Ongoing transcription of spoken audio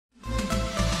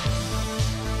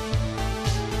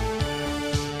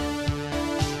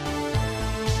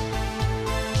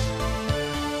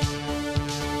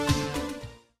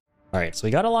Alright, so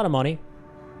we got a lot of money.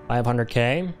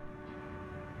 500k.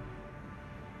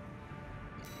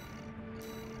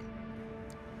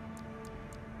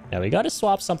 Yeah, we gotta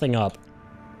swap something up.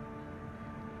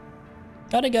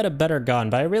 Gotta get a better gun,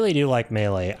 but I really do like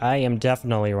melee. I am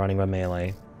definitely running with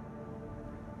melee.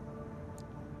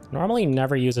 Normally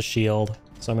never use a shield,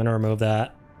 so I'm gonna remove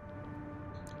that.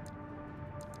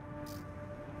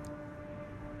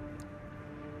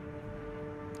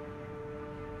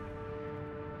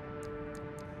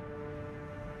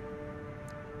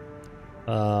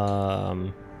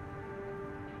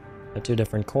 Have two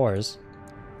different cores.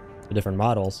 Two different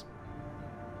models.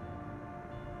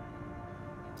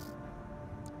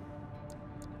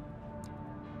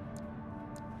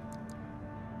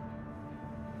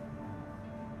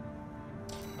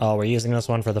 Oh, we're using this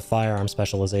one for the firearm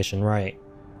specialization, right.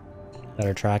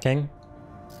 Better tracking.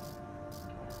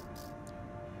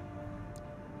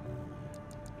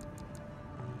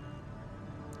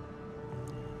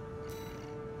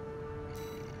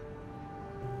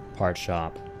 Part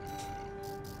shop.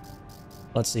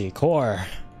 Let's see, core.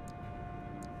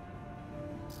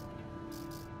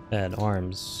 Head,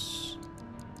 arms.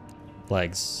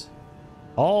 Legs.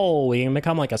 Oh, we can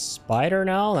become like a spider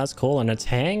now? That's cool. And a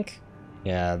tank?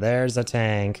 Yeah, there's a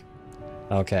tank.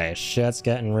 Okay, shit's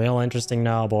getting real interesting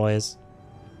now, boys.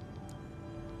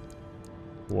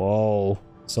 Whoa.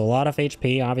 So a lot of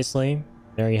HP, obviously.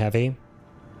 Very heavy.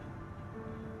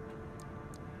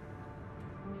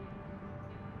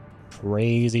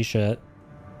 Crazy shit.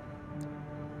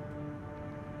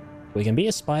 We can be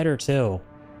a spider too.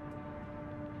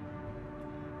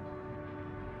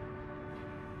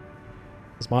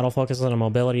 This model focuses on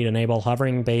mobility to enable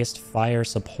hovering-based fire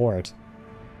support.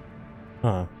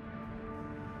 Huh.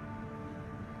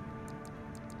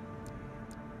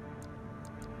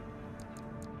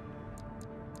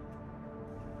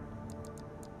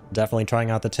 Definitely trying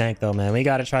out the tank though, man. We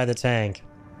gotta try the tank.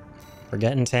 We're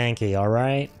getting tanky,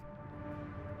 alright?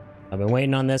 I've been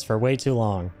waiting on this for way too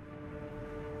long.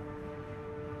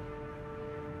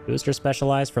 Booster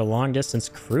specialized for long-distance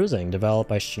cruising, developed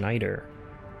by Schneider.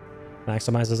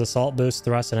 Maximizes assault boost,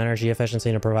 thrust, and energy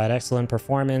efficiency to provide excellent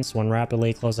performance when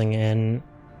rapidly closing in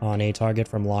on a target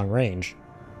from long range.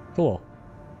 Cool.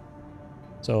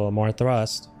 So more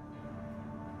thrust.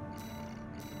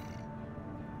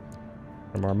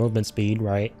 For more movement speed,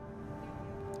 right?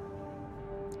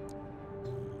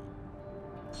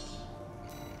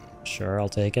 Sure, I'll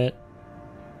take it.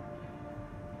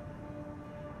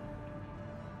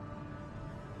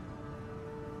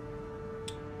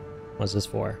 What's this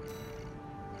for?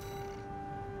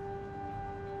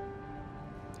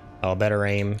 Oh, better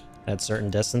aim at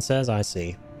certain distances? I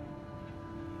see.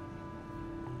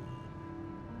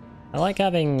 I like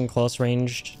having close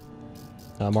ranged,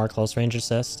 more close range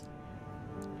assist.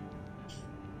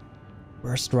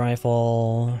 Burst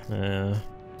rifle.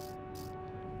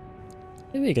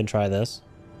 Maybe we can try this.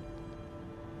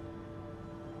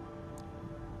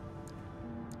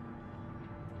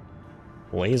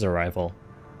 Laser rifle.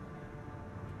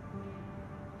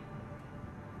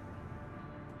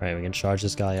 Alright, we can charge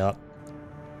this guy up.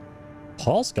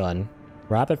 Pulse gun?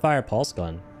 Rapid fire pulse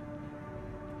gun.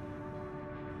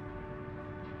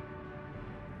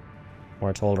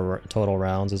 More total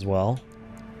rounds as well.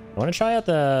 I want to try out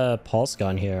the pulse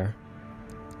gun here.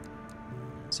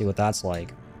 See what that's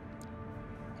like.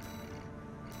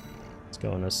 Let's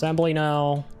go into assembly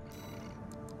now.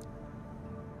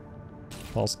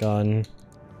 Pulse gun.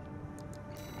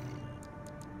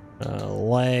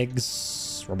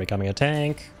 Legs. We're becoming a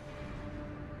tank.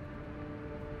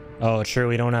 Oh, true,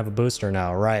 we don't have a booster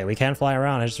now. Right, we can't fly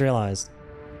around, I just realized.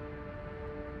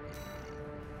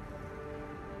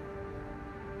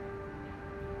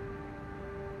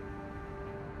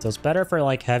 So it's better for,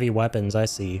 like, heavy weapons, I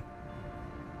see.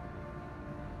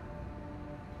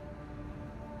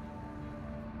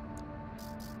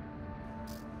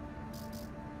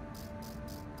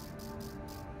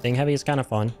 Being heavy is kind of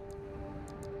fun.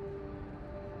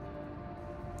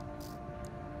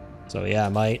 So yeah, I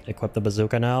might equip the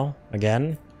bazooka now,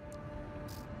 again.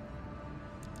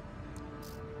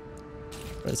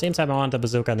 But at the same time, I want the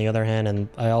bazooka on the other hand, and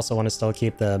I also want to still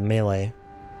keep the melee.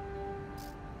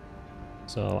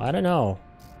 So, I don't know.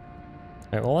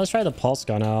 Alright, well, let's try the pulse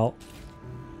gun out.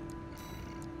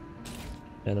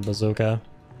 And the bazooka.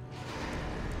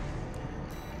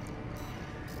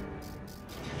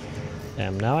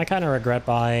 Damn, now I kind of regret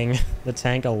buying the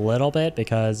tank a little bit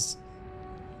because...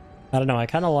 I don't know, I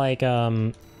kind of like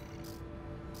going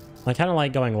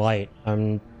light.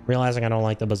 I'm realizing I don't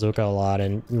like the bazooka a lot,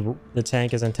 and the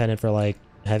tank is intended for, like,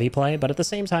 heavy play, but at the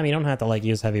same time, you don't have to, like,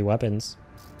 use heavy weapons.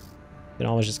 can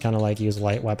always just kind of like use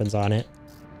light weapons on it.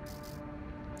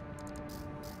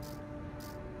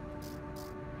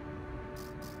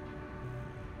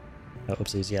 Oh,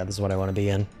 oopsies. Yeah, this is what I want to be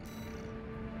in.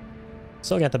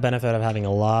 Still get the benefit of having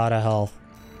a lot of health.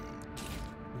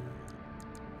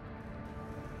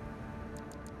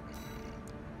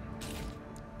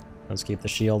 Let's keep the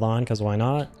shield on, because why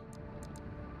not?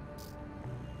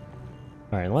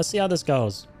 Alright, let's see how this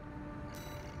goes.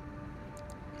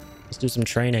 Let's do some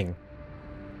training.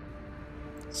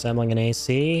 Assembling an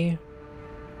AC.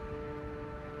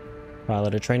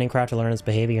 Pilot a training craft to learn its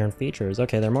behavior and features.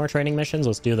 Okay, there are more training missions.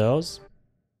 Let's do those.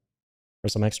 For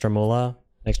some extra moolah.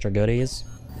 Extra goodies.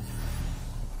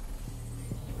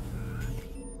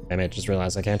 I may just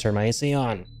realize I can't turn my AC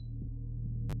on.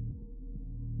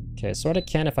 Okay, sort of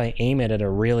can if I aim it at a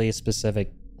really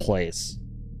specific place.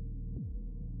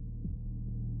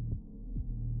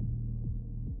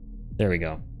 There we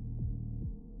go.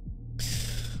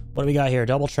 What do we got here?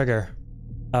 Double trigger.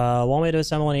 One way to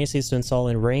assemble an AC is to install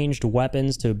in ranged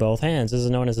weapons to both hands. This is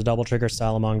known as the double trigger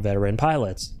style among veteran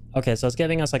pilots. Okay, so it's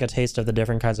giving us like a taste of the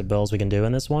different kinds of builds we can do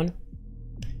in this one.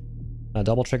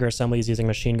 Double trigger assemblies using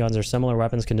machine guns or similar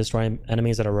weapons can destroy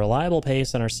enemies at a reliable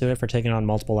pace and are suited for taking on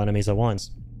multiple enemies at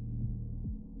once.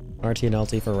 RT and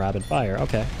LT for rapid fire.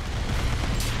 Okay.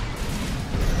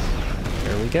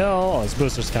 Here we go. Oh, this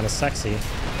booster's kind of sexy.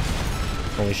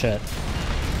 Holy shit.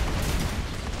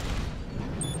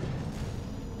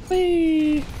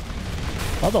 Whee!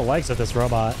 Love the legs of this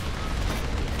robot.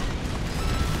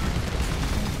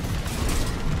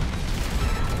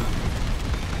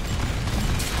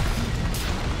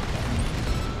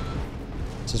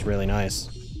 This is really nice.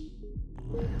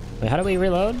 Wait, how do we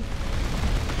reload?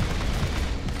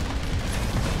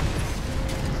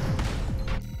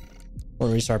 Or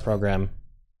restart program.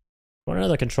 What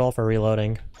another control for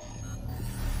reloading?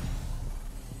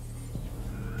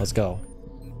 Let's go.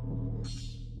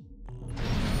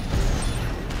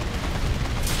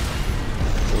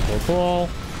 Cool, cool, cool.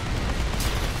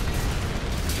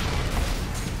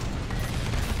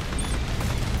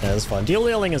 Yeah, this is fun. Dual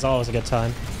wielding is always a good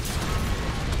time.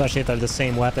 Especially if they're the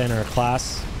same weapon or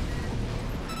class.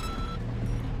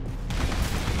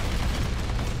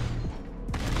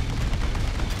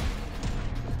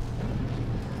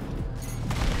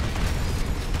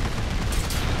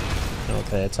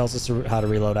 Okay, it tells us how to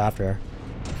reload after.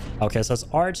 Okay, so it's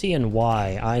RT and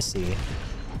Y. I see.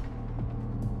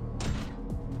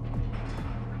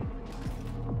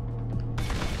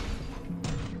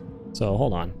 So,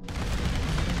 hold on.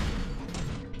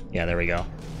 Yeah, there we go.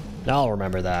 Now I'll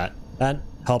remember that. That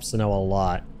helps to know a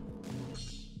lot.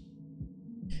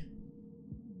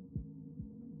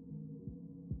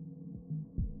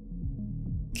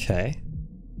 Okay.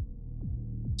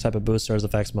 Type of booster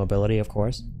affects mobility, of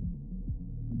course.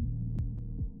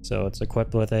 So it's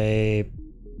equipped with a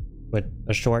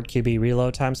short QB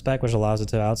reload time spec, which allows it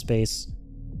to outspace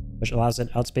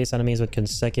enemies with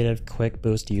consecutive quick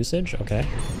boost usage. Okay.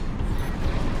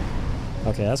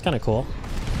 Okay, that's kind of cool.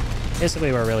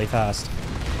 Basically, we're really fast.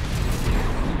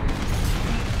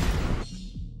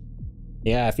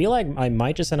 Yeah, I feel like I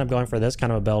might just end up going for this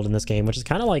kind of a build in this game, which is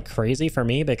kind of like crazy for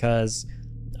me because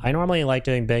I normally like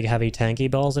doing big, heavy,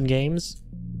 tanky builds in games.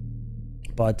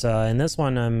 But in this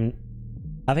one, I'm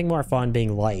having more fun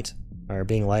being light, or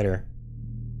being lighter.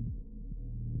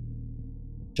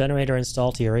 Generator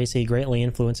installed to your AC greatly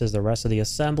influences the rest of the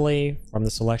assembly, from the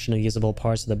selection of usable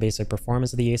parts to the basic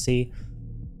performance of the AC.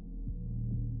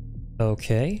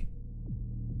 Okay.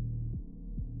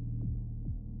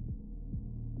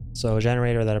 So a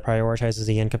generator that prioritizes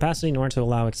the incapacity in order to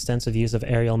allow extensive use of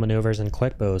aerial maneuvers and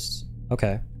quick boosts.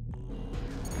 Okay.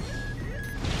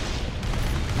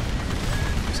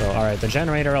 So, alright, the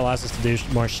generator allows us to do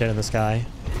more shit in the sky.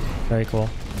 Very cool.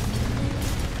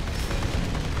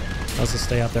 Allows us to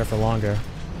stay up there for longer.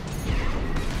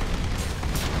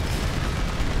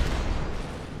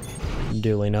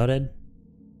 Duly noted.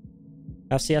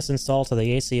 FCS installed to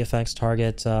the AC effects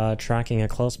target tracking at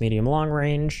close, medium, long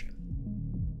range.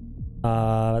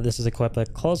 This is equipped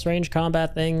with close range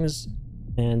combat things.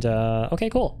 And, okay,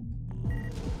 cool.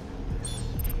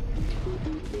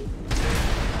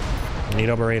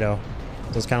 Neato burrito.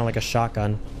 So it's kind of like a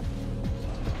shotgun.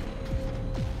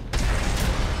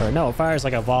 Or no, it fires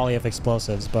like a volley of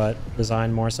explosives, but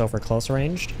designed more so for close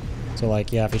ranged. So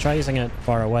like, yeah, if you try using it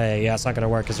far away, yeah, it's not going to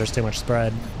work because there's too much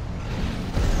spread.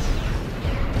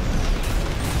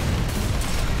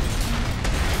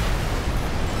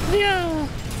 Yeah.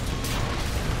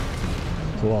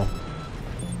 Cool.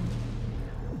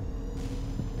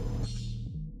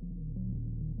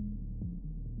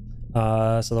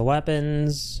 So the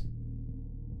weapons...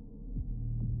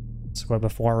 equipped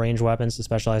with 4 range weapons to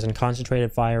specialize in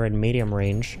concentrated fire and medium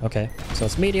range. Okay, so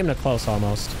it's medium to close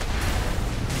almost.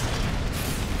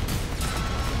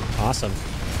 Awesome.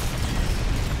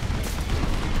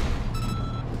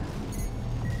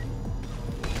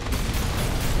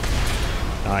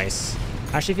 Nice.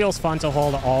 Actually feels fun to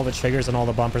hold all the triggers and all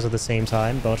the bumpers at the same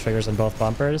time. Both triggers and both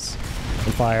bumpers.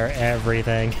 And fire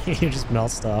everything. You just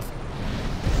melt stuff.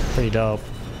 Pretty dope.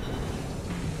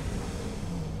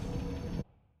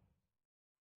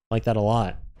 Like that a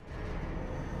lot.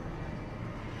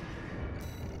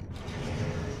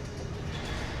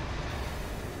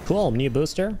 Cool, new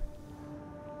booster.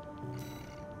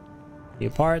 New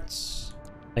parts.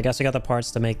 I guess I got the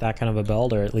parts to make that kind of a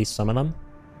build, or at least some of them.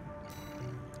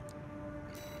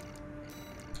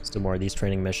 Let's do more of these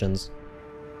training missions.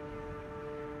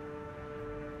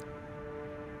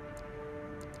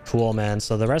 Cool, man.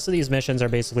 So the rest of these missions are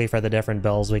basically for the different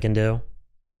builds we can do.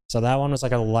 So that one was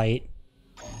like a light,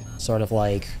 sort of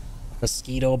like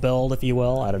mosquito build, if you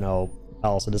will. I don't know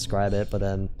how else to describe it, but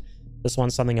then this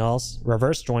one's something else.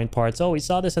 Reverse joint parts. Oh, we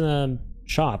saw this in a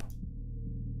shop.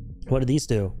 What did these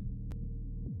do?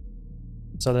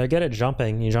 So they're good at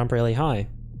jumping. You jump really high.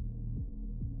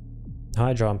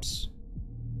 High jumps.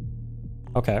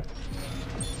 Okay.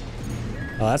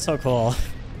 Oh, that's so cool.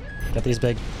 Got these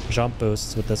big jump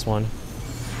boosts with this one.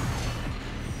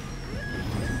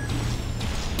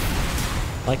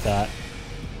 Like that.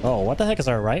 Oh, what the heck is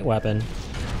our right weapon?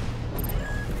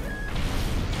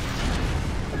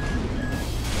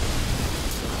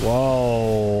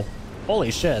 Whoa.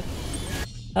 Holy shit.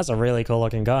 That's a really cool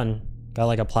looking gun. Got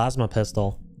like a plasma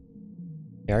pistol.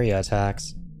 Area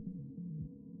attacks.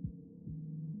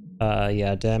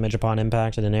 Yeah, damage upon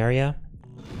impact in an area.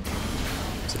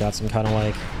 So got some kind of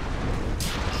like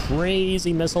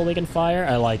crazy missile we can fire.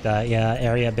 I like that. Yeah,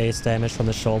 area-based damage from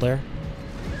the shoulder.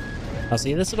 Oh,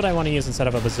 see, this is what I want to use instead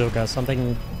of a bazooka.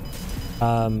 Something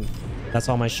that's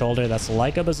on my shoulder that's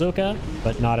like a bazooka,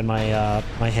 but not in my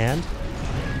my hand.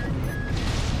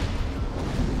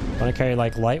 I want to carry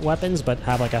like light weapons, but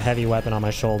have like a heavy weapon on my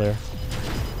shoulder.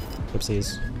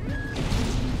 Oopsies.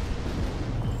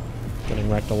 Getting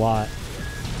wrecked a lot.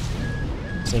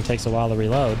 This thing takes a while to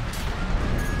reload.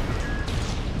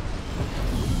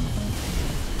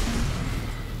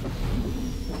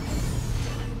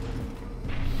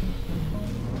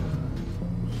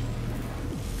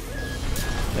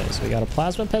 Okay, so we got a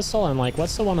plasma pistol and like,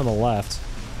 what's the one on the left?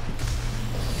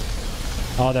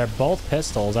 Oh, they're both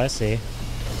pistols, I see.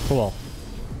 Cool.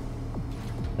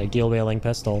 Like deal wheeling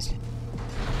pistols.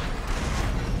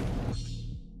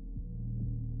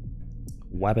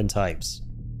 Weapon types.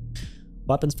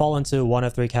 Weapons fall into one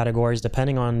of 3 categories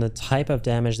depending on the type of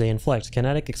damage they inflict.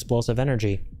 Kinetic, explosive,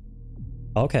 energy.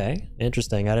 Okay,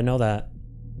 interesting. I didn't know that.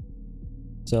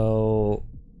 So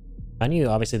I knew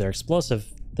obviously they're explosive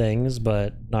things,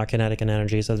 but not kinetic and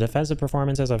energy. So the defensive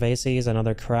performances of ACs and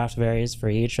other craft varies for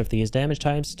each of these damage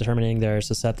types, determining their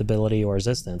susceptibility or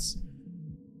resistance.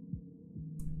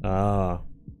 Ah.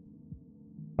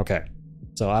 Okay.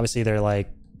 So obviously they're like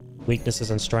weaknesses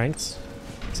and strengths.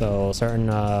 So certain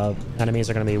enemies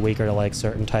are going to be weaker to like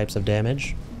certain types of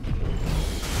damage.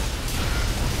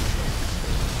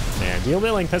 Man, deal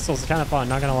wheeling pistols is kind of fun,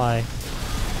 not gonna lie.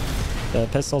 The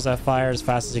pistols that fire as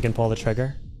fast as you can pull the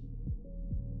trigger.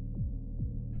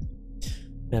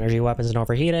 Energy weapons and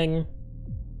overheating.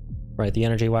 Right, the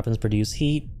energy weapons produce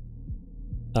heat.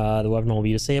 The weapon will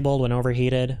be disabled when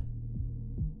overheated.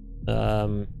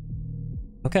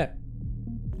 Okay.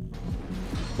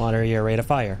 Monitor your rate of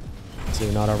fire, so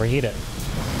you're not overheat it.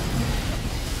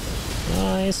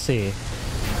 I see.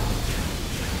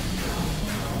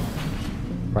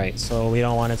 Right, so we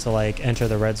don't want it to like enter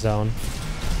the red zone.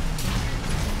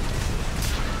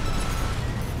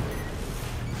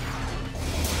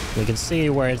 We can see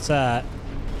where it's at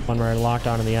when we're locked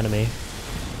onto the enemy.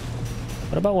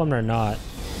 What about when we're not?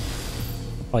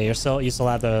 Oh, you still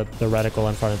have the reticle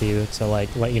in front of you to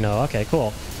like let you know. Okay,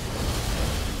 cool.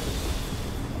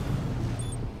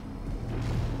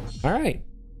 All right,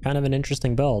 kind of an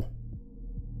interesting build.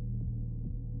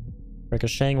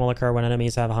 Ricocheting will occur when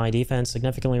enemies have high defense,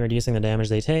 significantly reducing the damage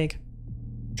they take.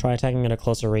 Try attacking at a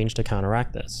closer range to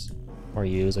counteract this, or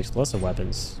use explosive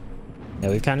weapons. Yeah,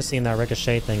 we've kind of seen that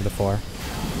ricochet thing before.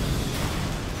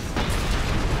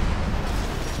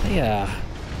 Yeah.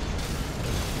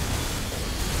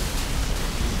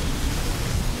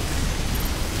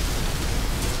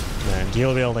 Man,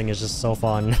 dual wielding is just so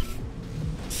fun.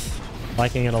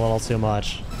 Liking it a little too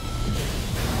much.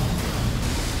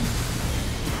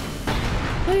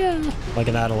 Oh yeah.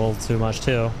 Liking that a little too much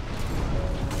too.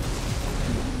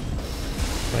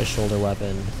 My shoulder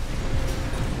weapon.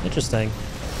 Interesting.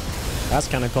 That's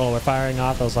kind of cool. We're firing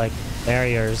off those, like,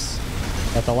 barriers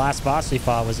that the last boss we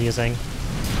fought was using.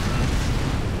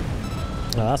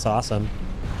 Oh, that's awesome.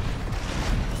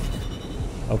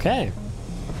 Okay.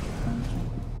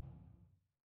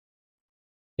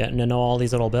 Getting to know all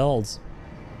these little builds.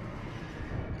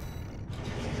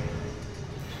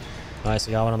 Nice,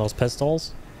 we got one of those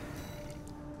pistols.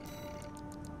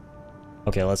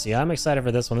 Okay, let's see. I'm excited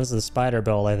for this one. This is a spider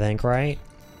build, I think, right?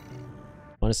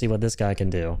 I want to see what this guy can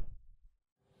do.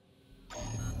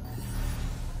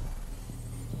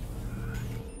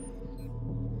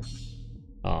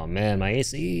 Oh man, my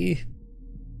AC.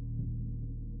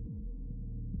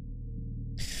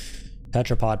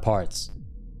 Tetrapod parts.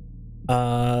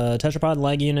 Tetrapod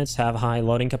leg units have high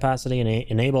loading capacity and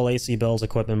enable AC builds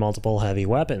equipping multiple heavy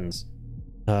weapons.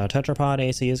 Tetrapod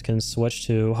ACs can switch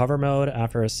to hover mode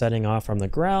after setting off from the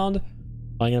ground,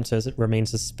 allowing them to remain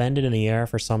suspended in the air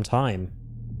for some time.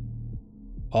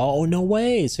 Oh, no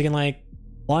way! So you can, like,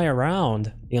 fly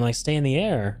around. You can, like, stay in the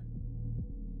air.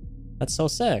 That's so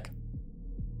sick.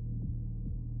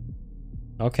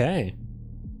 Okay.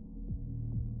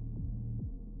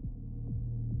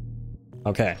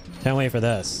 Okay, can't wait for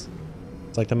this.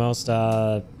 It's like the most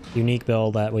unique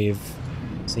build that we've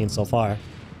seen so far.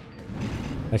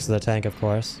 Next to the tank, of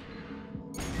course.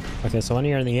 Okay, so when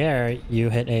you're in the air, you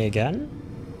hit A again?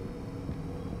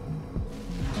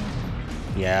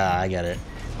 Yeah, I get it.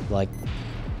 Like,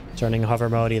 turning hover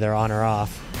mode either on or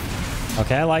off.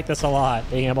 Okay, I like this a lot.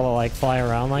 Being able to, like, fly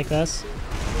around like this.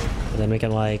 And then we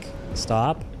can, like,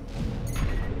 stop.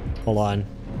 Hold on.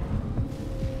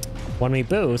 When we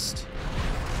boost,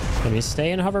 can we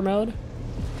stay in hover mode?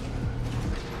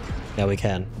 Yeah, we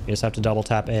can. You just have to double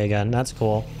tap A again. That's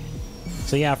cool.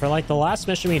 So yeah, for like the last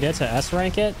mission we did to S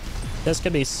rank it, this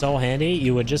could be so handy.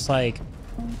 You would just like,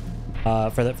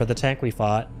 for the tank we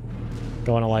fought,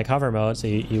 go into like hover mode. So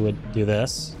you would do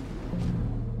this,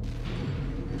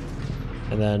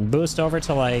 and then boost over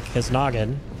to like his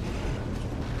noggin,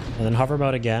 and then hover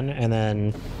mode again, and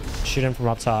then shoot him from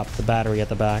up top, the battery at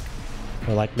the back,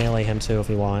 or like melee him too if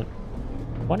you want.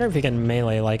 I wonder if you can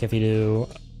melee, like if you do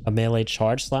a melee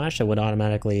charge slash, it would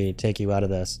automatically take you out of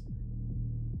this.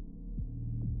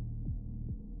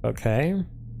 Okay.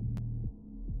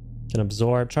 Can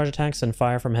absorb charge attacks and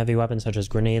fire from heavy weapons such as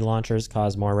grenade launchers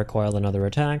cause more recoil than other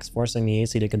attacks, forcing the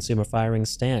AC to consume a firing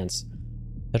stance.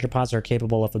 Tetrapods are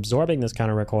capable of absorbing this kind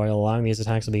of recoil, allowing these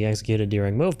attacks to be executed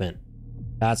during movement.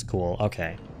 That's cool.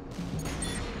 Okay.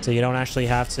 So you don't actually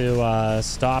have to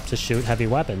stop to shoot heavy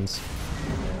weapons.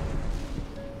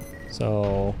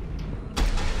 So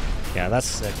yeah, that's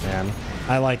sick, man.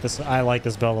 I like this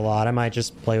build a lot. I might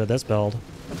just play with this build.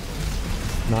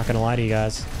 Not gonna lie to you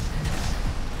guys.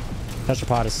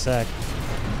 Tetrapod is sick.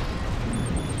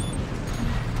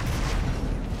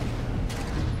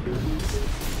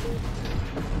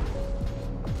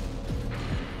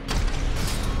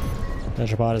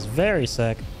 Tetrapod is very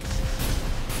sick.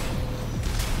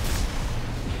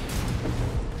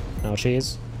 No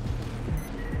cheese.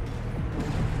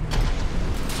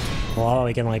 Well,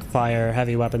 we can like fire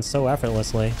heavy weapons so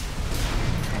effortlessly.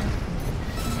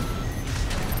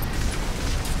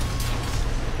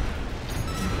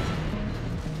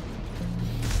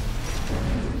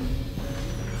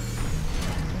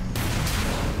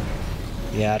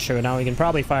 Yeah, true. Now we can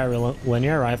probably fire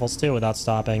linear rifles too without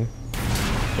stopping.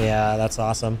 Yeah, that's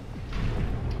awesome.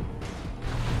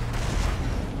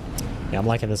 Yeah, I'm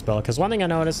liking this build. Because one thing I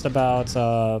noticed about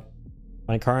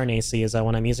my current AC is that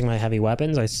when I'm using my heavy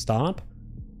weapons, I stop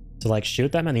to like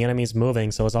shoot them and the enemy's moving,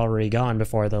 so it's already gone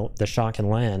before the shot can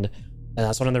land. And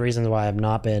that's one of the reasons why I've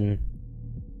not been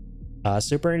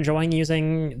super enjoying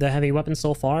using the heavy weapons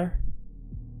so far.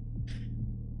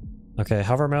 Okay,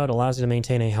 hover mode allows you to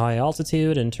maintain a high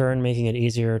altitude, in turn making it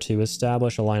easier to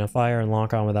establish a line of fire and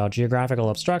lock on without geographical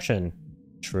obstruction.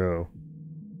 True.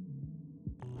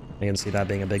 I can see that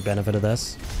being a big benefit of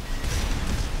this.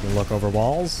 You can look over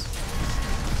walls.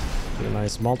 Do a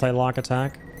nice multi-lock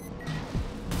attack.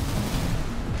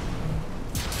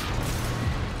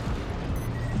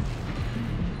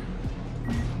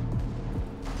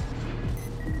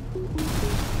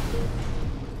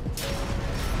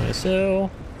 Nice. So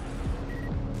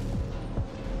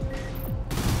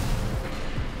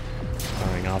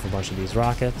firing off a bunch of these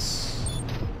rockets.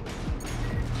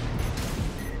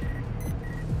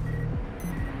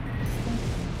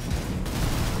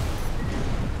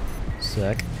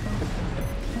 Sick.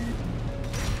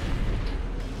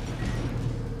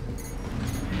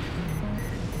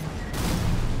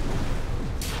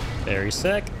 Very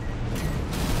sick.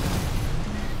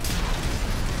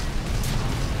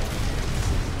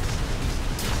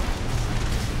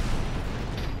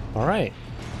 All right.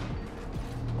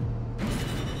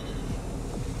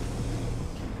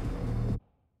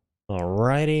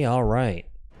 Alrighty, all right.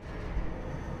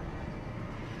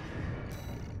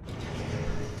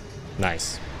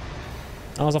 Nice.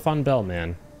 That was a fun build,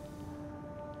 man.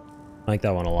 I like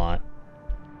that one a lot.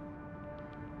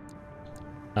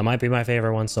 That might be my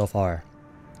favorite one so far.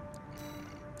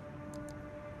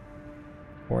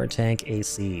 4 tank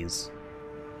ACs.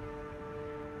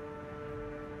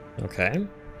 Okay.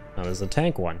 Now there's the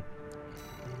tank one.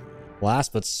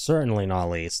 Last but certainly not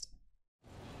least.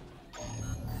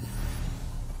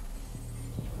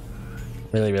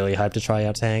 Really, really hyped to try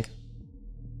out tank.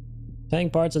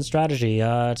 Tank parts and strategy.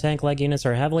 Tank-like units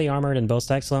are heavily armored and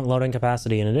boast excellent loading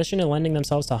capacity. In addition to lending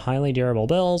themselves to highly durable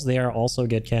builds, they are also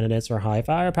good candidates for high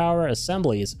firepower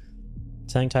assemblies.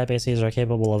 Tank-type ACs are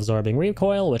capable of absorbing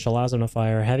recoil, which allows them to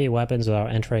fire heavy weapons without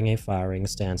entering a firing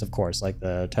stance, of course, like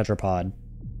the tetrapod.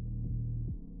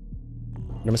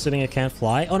 I'm assuming it can't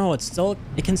fly. Oh no, it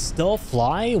can still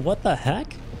fly? What the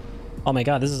heck? Oh my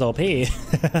god, this is OP.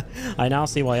 I now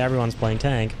see why everyone's playing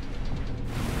tank.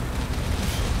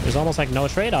 There's almost like no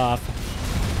trade-off.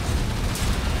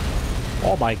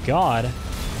 Oh my god.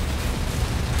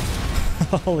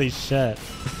 Holy shit.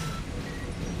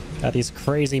 Got these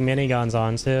crazy miniguns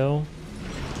on too.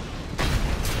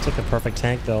 It's like the perfect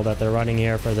tank build that they're running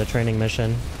here for the training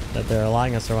mission that they're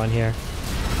allowing us to run here.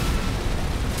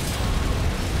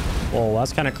 Whoa,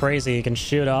 that's kind of crazy. You can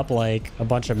shoot up like a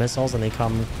bunch of missiles and they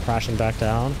come crashing back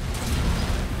down.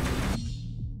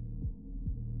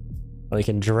 Oh, you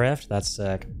can drift? That's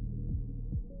sick.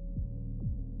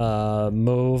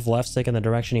 Move left stick in the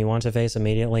direction you want to face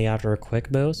immediately after a quick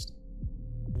boost.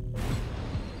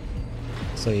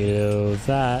 So you do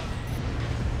that.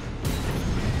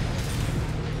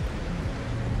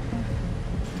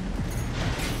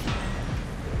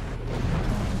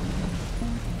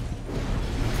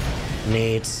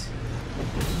 Neat.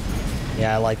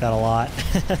 Yeah, I like that a lot.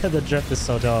 The drift is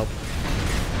so dope.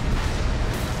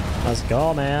 Let's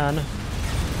go, man.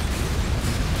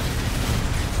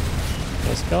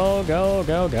 Let's go, go,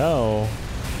 go, go.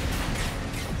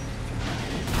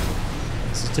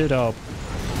 This is too dope.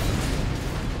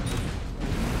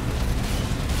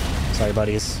 Sorry,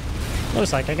 buddies.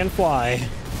 Looks like I can fly.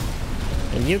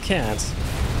 And you can't.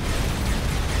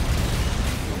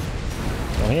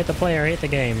 Don't hate the player, hate the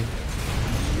game.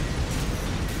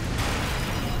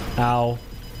 Ow.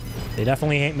 They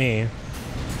definitely hate me.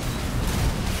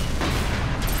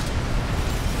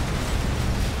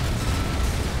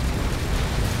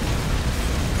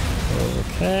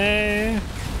 Okay.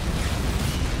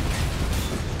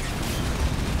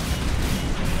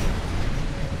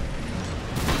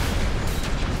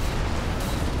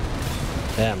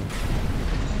 Damn.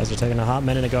 Guys are taking a hot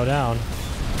minute to go down.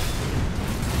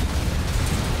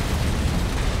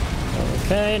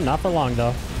 Okay, not for long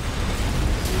though.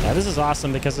 Yeah, this is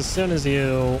awesome because as soon as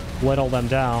you whittle them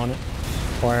down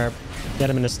or get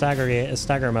them into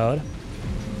stagger mode,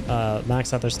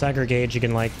 max out their stagger gauge, you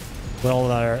can like whittle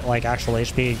their like actual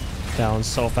HP down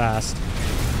so fast.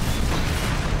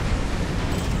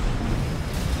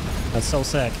 That's so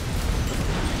sick.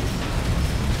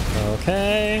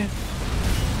 Okay.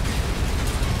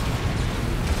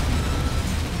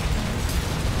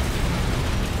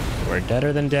 We're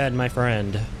deader than dead, my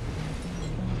friend.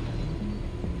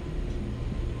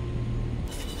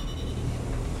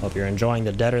 Hope you're enjoying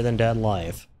the deader than dead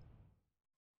life.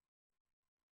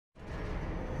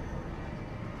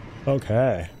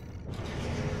 Okay.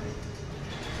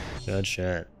 Good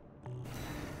shit.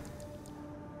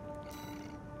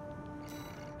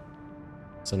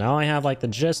 So now I have like the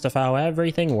gist of how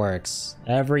everything works.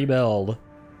 Every build.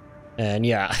 And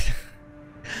yeah.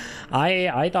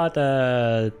 I thought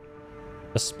the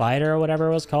spider or whatever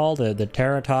it was called, the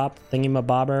Terratop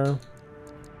thingy-mabobber.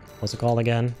 What's it called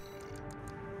again?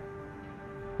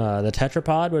 The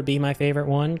tetrapod would be my favorite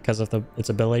one because of its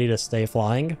ability to stay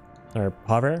flying or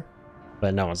hover.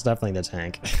 But no, it's definitely the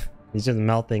tank. He's just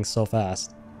melt things so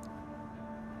fast.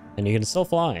 And you can still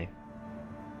fly.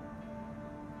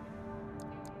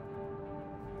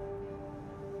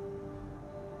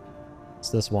 It's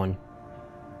this one.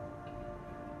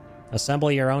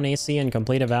 Assemble your own AC and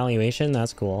complete evaluation?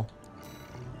 That's cool.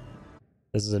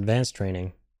 This is advanced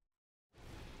training.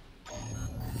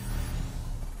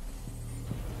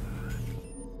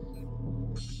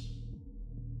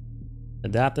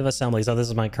 Adaptive assembly. So this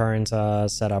is my current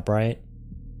setup, right?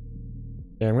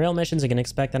 During real missions, you can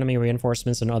expect enemy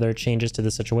reinforcements and other changes to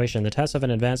the situation. The test of an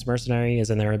advanced mercenary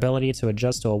is in their ability to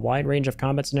adjust to a wide range of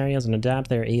combat scenarios and adapt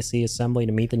their AC assembly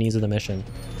to meet the needs of the mission.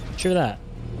 True that.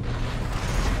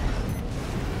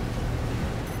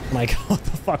 My god, what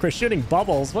the fuck? We're shooting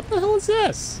bubbles. What the hell is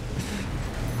this?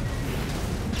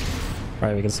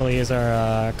 Alright, we can still use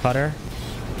our cutter.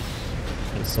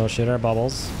 And still shoot our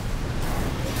bubbles.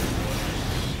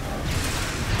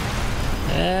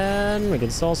 And we can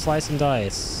still slice and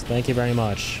dice. Thank you very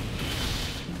much.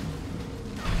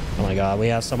 Oh my god, we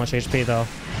have so much HP though.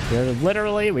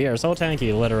 We are so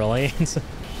tanky, literally.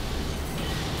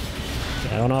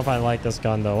 I don't know if I like this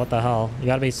gun though. What the hell? You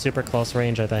gotta be super close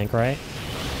range, I think, right?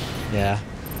 Yeah.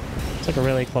 It's like a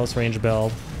really close range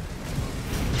build.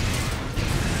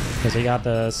 Because we got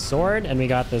the sword and we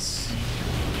got this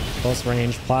close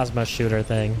range plasma shooter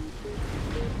thing.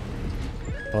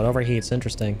 Oh, it overheats.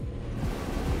 Interesting.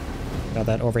 Got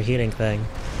that overheating thing.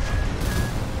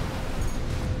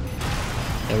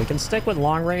 Yeah, we can stick with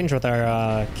long range with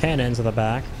our cannons at the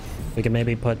back. We can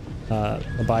maybe put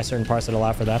buy certain parts that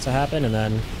allow for that to happen, and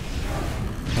then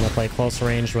kind of play close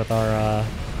range with our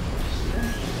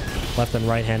left and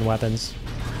right hand weapons.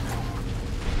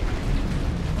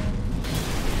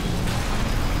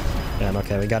 Damn,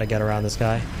 okay, we gotta get around this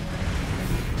guy.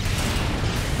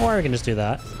 Or we can just do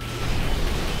that.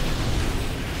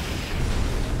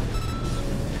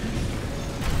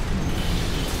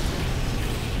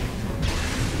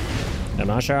 I'm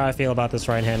not sure how I feel about this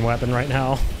right-hand weapon right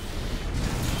now.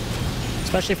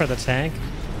 Especially for the tank.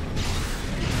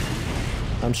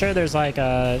 I'm sure there's like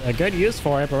a good use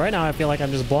for it, but right now I feel like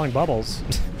I'm just blowing bubbles.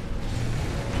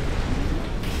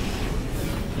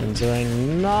 And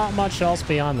doing not much else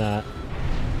beyond that.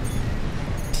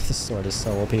 This sword is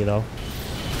so OP though.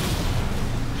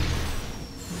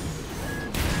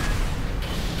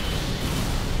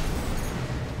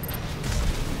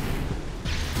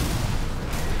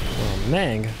 Oh,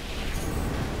 Mang.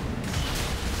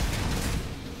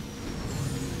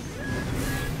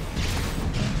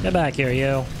 Get back here,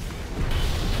 you.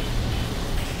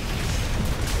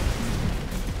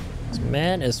 This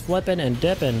man is flipping and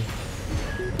dipping.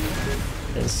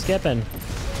 And skipping.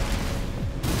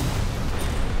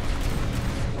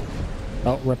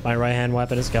 Oh, rip, my right-hand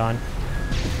weapon is gone.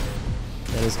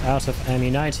 It is out of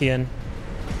ammunition.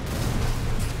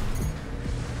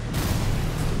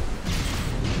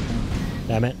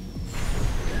 Damn it.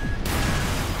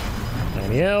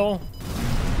 Damn you.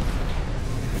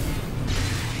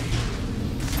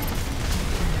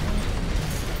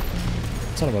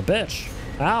 Son of a bitch.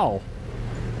 Ow.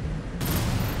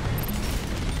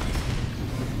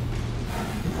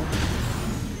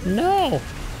 No.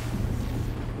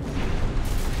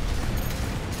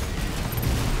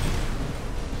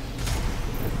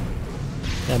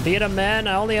 Yeah, beat him, man.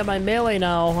 I only have my melee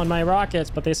now on my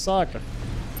rockets, but they suck.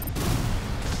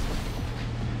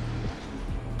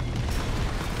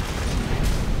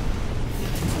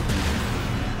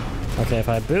 Okay, if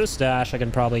I boost dash, I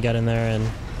can probably get in there and...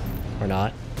 Or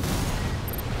not.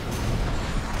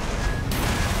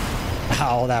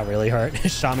 Ow, that really hurt. It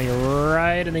shot me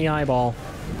right in the eyeball.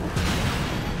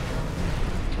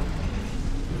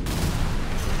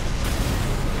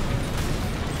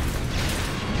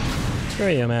 Screw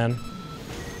you, man.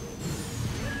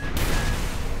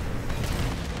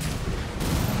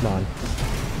 Come on.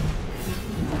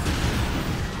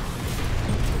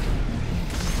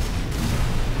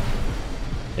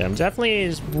 Yeah, I'm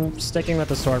definitely sticking with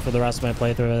the sword for the rest of my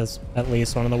playthrough as at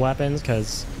least one of the weapons,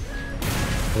 because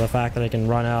of the fact that I can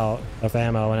run out of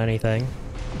ammo and anything.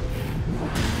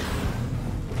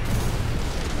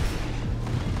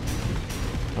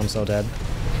 I'm so dead.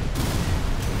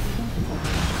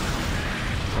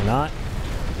 Or not.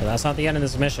 But that's not the end of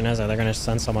this mission, is it? They're gonna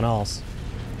send someone else.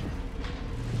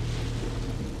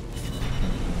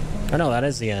 Or no, that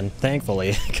is the end,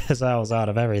 thankfully, because I was out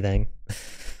of everything.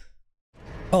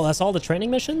 Oh, that's all the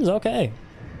training missions? Okay.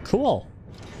 Cool.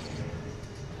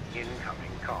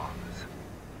 Incoming comms.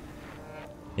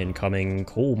 Incoming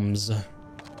comms.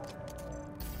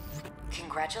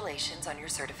 Congratulations on your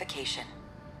certification.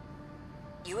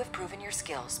 You have proven your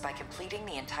skills by completing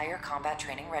the entire combat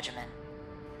training regimen.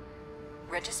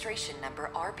 Registration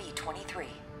number RB23.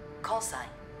 Call sign,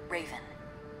 Raven.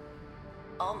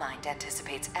 All Mind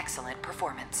anticipates excellent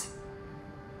performance.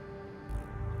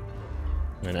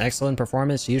 An excellent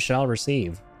performance you shall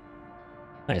receive.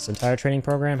 Nice, entire training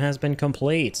program has been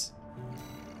complete.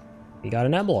 You got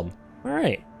an emblem.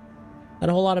 Alright. Not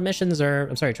a whole lot of missions or,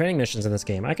 I'm sorry, training missions in this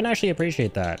game. I can actually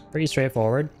appreciate that. Pretty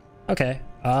straightforward. Okay,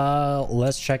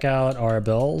 let's check out our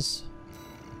bills.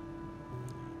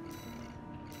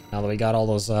 Now that we got all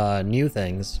those new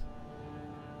things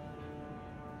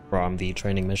from the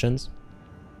training missions.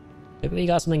 Maybe we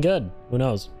got something good. Who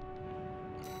knows?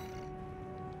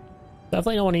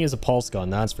 Definitely don't want to use a pulse gun,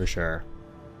 that's for sure.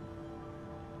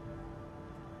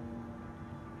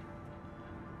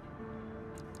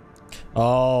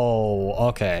 Oh,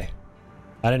 okay.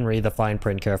 I didn't read the fine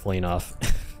print carefully enough.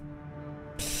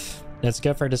 It's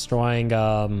good for destroying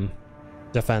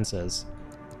defenses,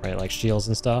 right? Like shields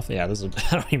and stuff. Yeah, this is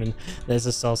I don't even. This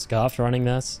is so scuffed running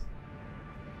this.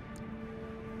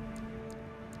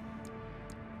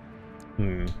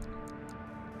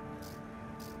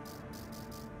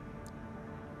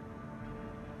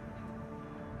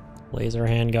 Laser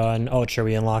handgun. Oh, sure,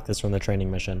 we unlocked this from the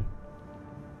training mission.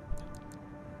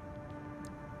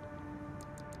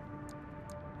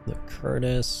 The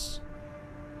Curtis.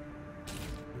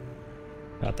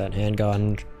 Got that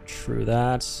handgun. True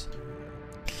that.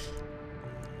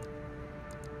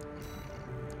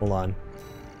 Hold on.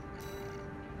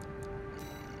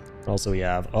 Also we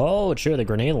have... Oh, true, the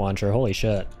grenade launcher. Holy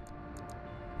shit.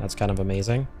 That's kind of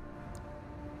amazing.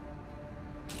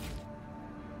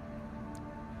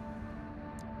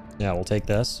 Yeah, we'll take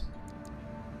this.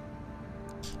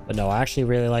 But no, I actually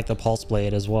really like the pulse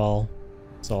blade as well.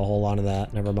 So I'll hold on to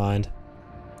that. Never mind.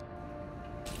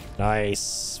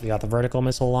 Nice. We got the vertical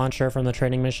missile launcher from the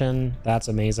training mission. That's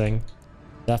amazing.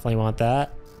 Definitely want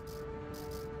that.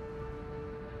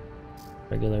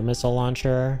 Regular missile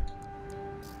launcher.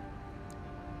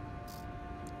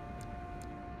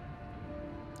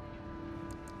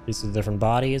 These are different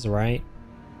bodies, right?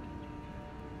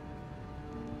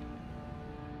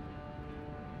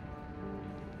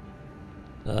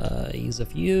 Ease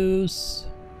of use.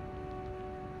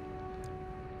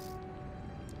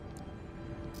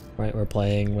 Right, we're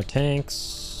playing with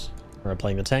tanks. We're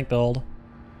playing the tank build.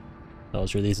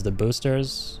 Those are these are the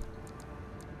boosters.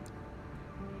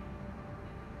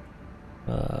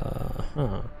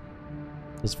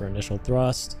 This is for initial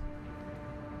thrust.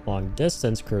 Long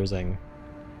distance cruising.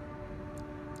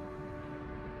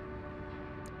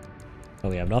 Oh,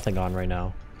 we have nothing on right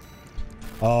now.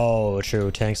 Oh,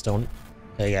 true. Tanks don't...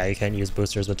 Yeah, you can't use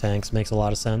boosters with tanks. Makes a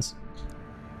lot of sense.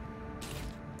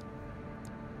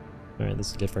 Alright,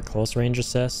 this is good for close range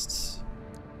assists.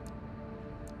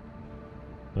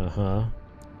 Uh-huh.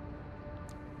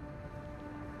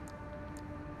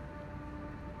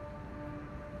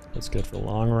 That's good for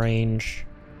long range.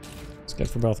 It's good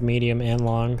for both medium and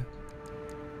long.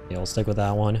 Yeah, we'll stick with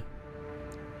that one.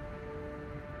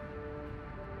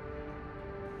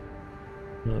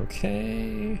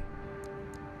 Okay.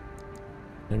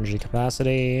 Energy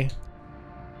capacity.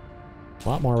 A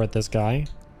lot more with this guy.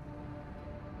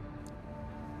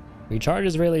 Recharge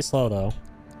is really slow though.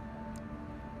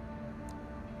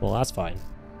 Well, that's fine.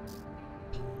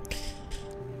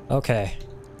 Okay.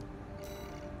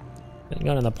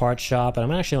 Going in the parts shop, and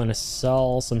I'm actually going to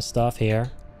sell some stuff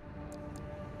here.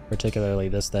 Particularly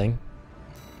this thing.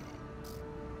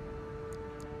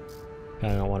 I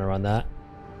don't want to run that.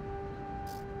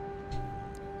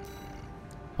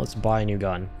 Let's buy a new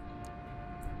gun.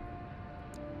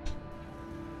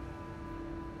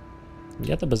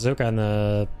 Get the bazooka and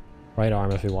the right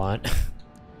arm if you want.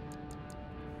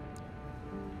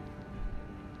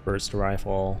 Burst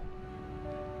rifle.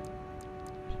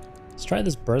 Let's try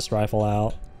this burst rifle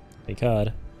out. We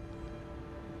could.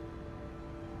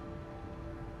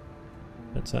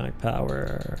 Attack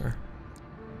power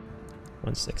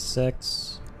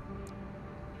 166.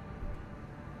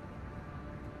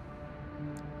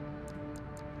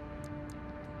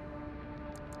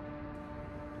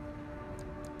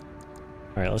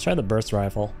 Alright, let's try the burst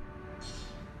rifle.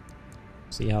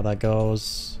 See how that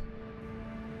goes.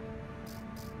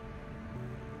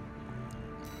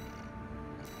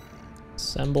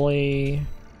 Assembly.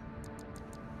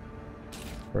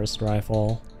 Burst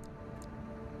rifle.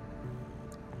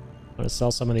 I'm gonna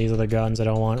sell some of these other guns I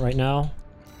don't want right now.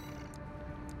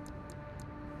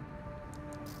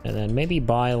 And then maybe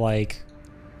buy like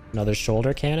another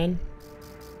shoulder cannon.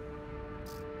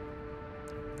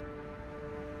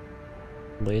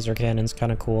 Laser cannon's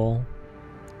kind of cool.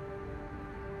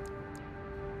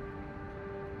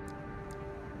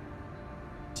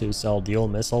 To sell dual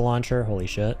missile launcher, holy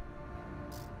shit.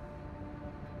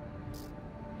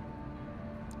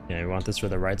 Yeah, we want this for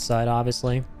the right side,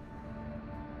 obviously.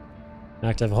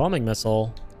 Active homing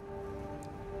missile.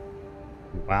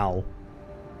 Wow.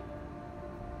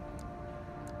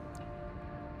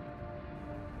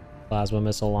 Plasma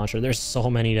missile launcher. There's so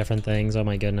many different things, oh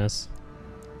my goodness.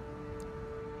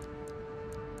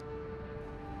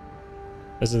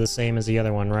 This is the same as the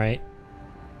other one, right?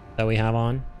 That we have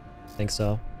on? I think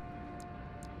so.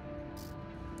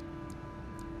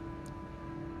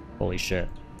 Holy shit.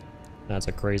 That's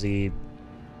a crazy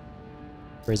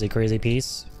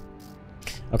piece.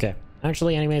 Okay.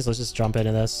 Actually, anyways, let's just jump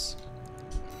into this.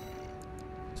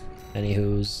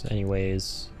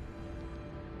 Anyways.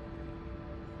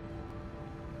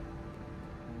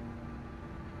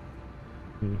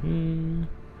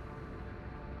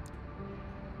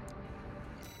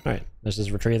 Alright, let's just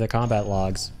retrieve the combat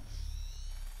logs.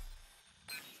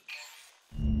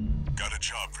 Got a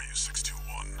job for you,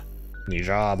 621. New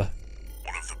job.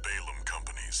 One of the Balaam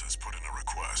companies has put in a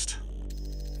request.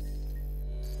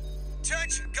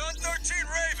 Attention, Gun 13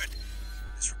 Raven!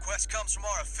 This request comes from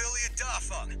our affiliate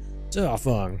Dafeng.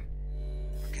 Dafeng.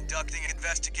 We're conducting an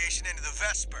investigation into the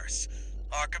Vespers,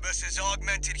 Arquebus's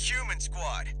augmented human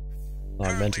squad.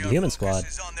 Augmented human squad.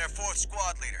 Is on their 4th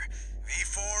squad leader,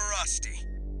 V4 Rusty.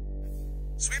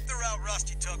 Sweep the route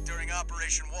Rusty took during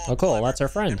Operation Wall. Oh, cool. That's our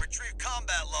friend. And retrieve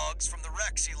combat logs from the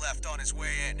wrecks he left on his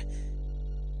way in.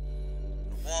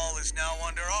 The wall is now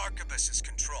under Arquebus's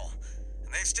control,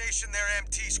 and they've stationed their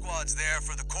MT squads there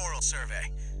for the Coral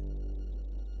survey.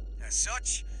 As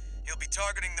such, he'll be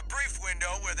targeting the brief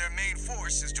window where their main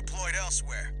force is deployed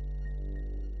elsewhere.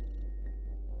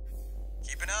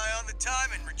 Keep an eye on the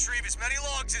time and retrieve as many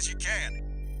logs as you can.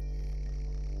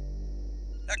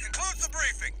 That concludes the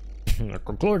briefing. That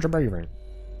concludes the briefing.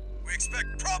 We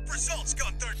expect prompt results,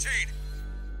 Gun 13.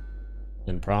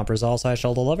 And prompt results I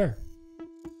shall deliver.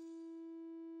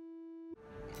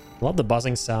 Love the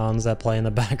buzzing sounds that play in the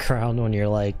background when you're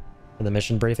like in the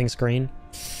mission briefing screen.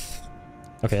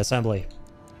 Okay, assembly.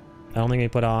 I don't think we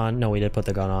put on... No, we did put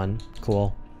the gun on.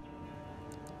 Cool.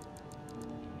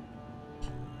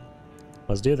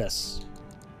 Let's do this.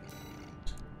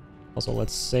 Also,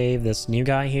 let's save this new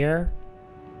guy here.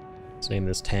 Let's name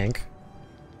this tank.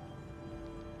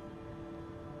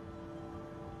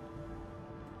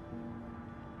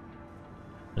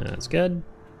 That's good.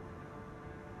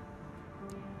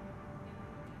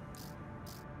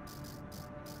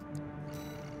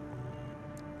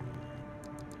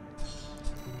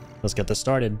 Let's get this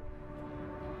started.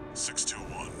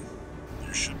 621.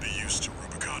 You should be used to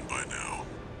Rubicon by now.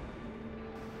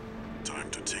 Time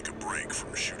to take a break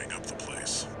from shooting up the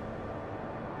place.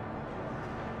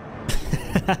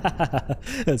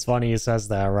 It's funny he says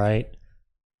that, right?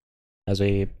 As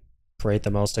we create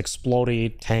the most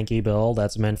explodey, tanky build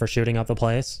that's meant for shooting up the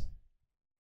place.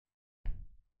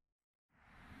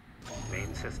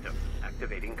 Main system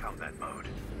activating combat mode.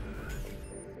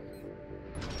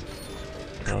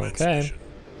 Okay.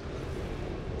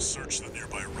 Search the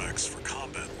nearby wrecks for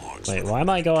combat logs. Wait, why am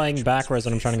I going backwards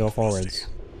when I'm trying to go forwards?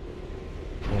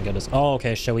 Oh my goodness. Oh,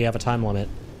 okay, shit, we have a time limit.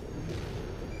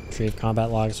 Retrieve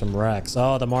combat logs from wrecks.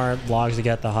 Oh, the more logs you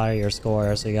get, the higher your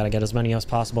score, so you gotta get as many as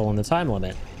possible in the time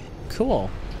limit. Cool.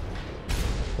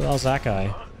 Who else is that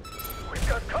guy?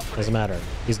 Doesn't matter.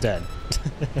 He's dead.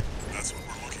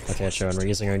 Okay, sure, and we're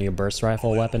using our new burst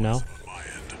rifle weapon now.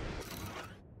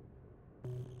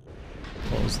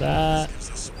 Close that.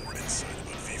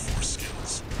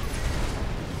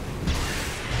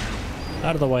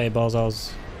 Out of the way,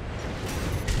 bozos.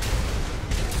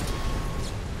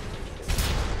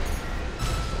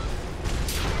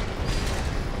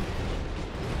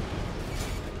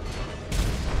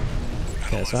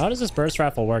 Okay, so how does this burst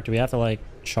rifle work? Do we have to, like,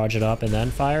 charge it up and then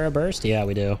fire a burst? Yeah,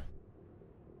 we do.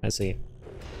 I see.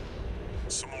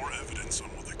 Some more evidence on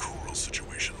what the Coral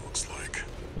situation looks like.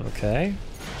 Okay.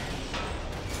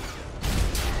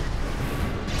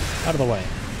 Out of the way.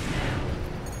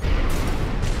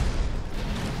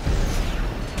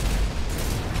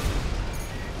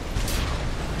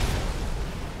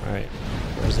 Alright.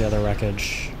 Where's the other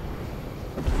wreckage?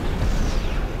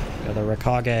 The other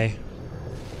Rikage.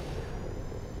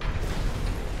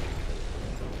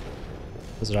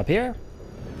 Is it up here?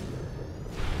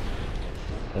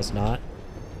 It's not.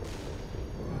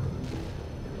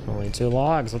 Only 2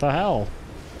 logs. What the hell?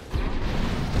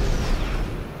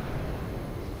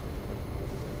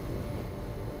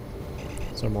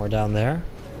 Is there more down there?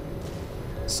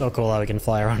 So cool how we can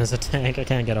fly around as a tank. I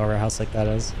can't get over how sick that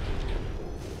is.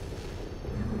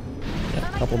 Yep,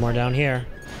 a couple more down here.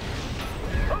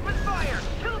 Open fire!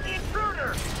 Kill the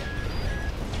intruder!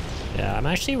 Yeah, I'm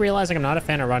actually realizing I'm not a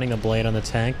fan of running the blade on the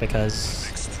tank because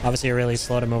obviously you're really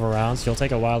slow to move around, so you'll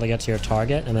take a while to get to your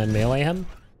target and then melee him.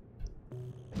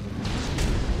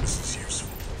 This is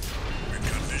useful. We've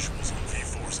got visuals on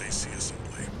V4's AC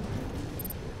assembly.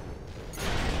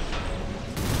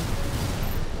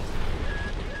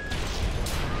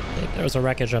 I think there was a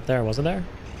wreckage up there, wasn't there?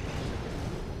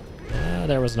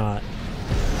 There was not.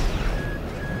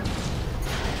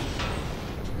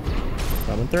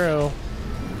 Coming through.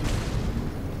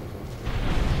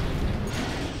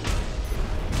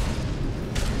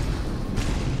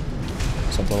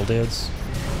 Some little dudes.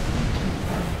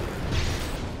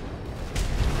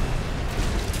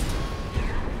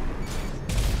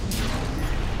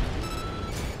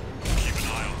 Keep an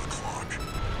eye on the clock.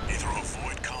 Either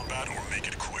avoid combat or make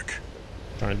it quick.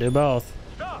 Trying to do both.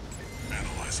 Stop!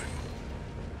 Analyzing.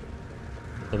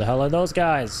 Who the hell are those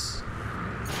guys?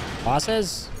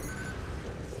 Bosses?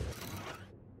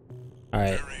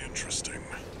 Alright. Very interesting.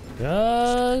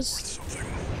 Just Something.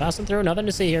 passing through. Nothing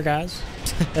to see here, guys.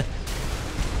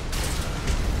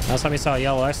 Last time we saw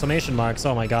yellow exclamation marks.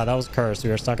 Oh my god, that was cursed.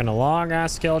 We were stuck in a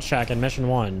long-ass skill check in mission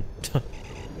 1.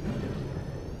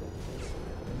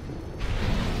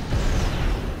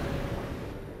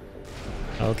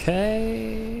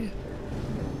 Okay.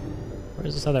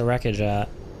 Where's this other wreckage at?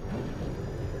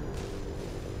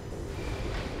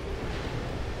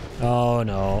 Oh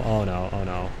no, oh no, oh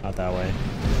no. Not that way.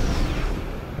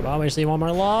 Come on, we just need one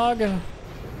more log. We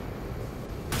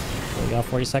got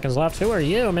 40 seconds left. Who are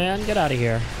you, man? Get out of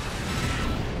here.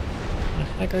 What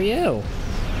the heck are you?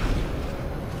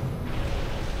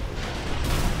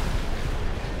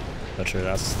 Not sure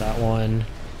that's that one.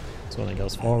 This one that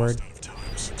goes forward. Out of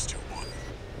time. 621.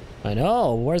 I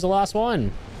know. Where's the last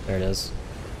one? There it is.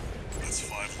 That's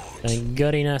 5 logs. Thank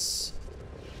goodness.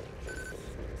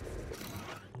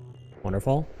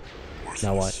 Wonderful.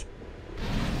 Now what?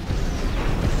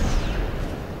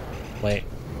 Wait.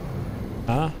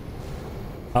 Huh?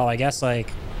 Oh, I guess,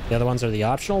 like, the other ones are the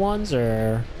optional ones,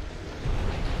 or...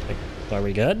 Like, are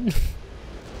we good?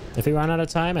 If we run out of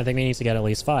time, I think we need to get at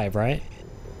least 5, right?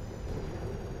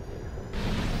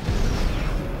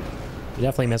 We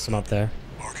definitely missed them up there.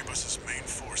 Arquebus's main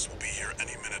force will be here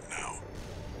any minute now.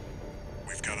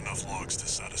 We've got enough logs to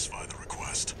satisfy the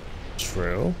request.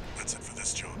 True. That's it for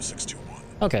this job, 621.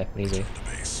 Okay, easy. Return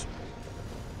to base.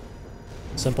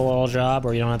 Simple little job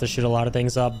where you don't have to shoot a lot of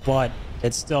things up, but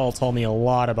it still told me a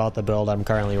lot about the build I'm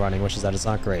currently running, which is that it's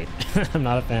not great. I'm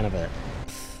not a fan of it.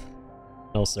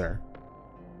 No, sir.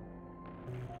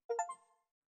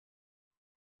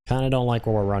 Kinda don't like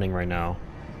what we're running right now.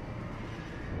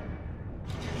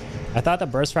 I thought the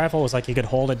burst rifle was like you could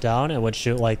hold it down and it would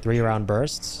shoot like 3-round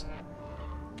bursts.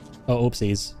 Oh,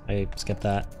 oopsies. I skipped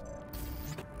that.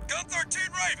 Gun 13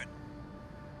 Raven.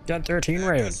 Gun 13 Got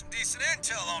Raven. some decent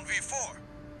intel on V4.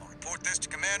 I'll report this to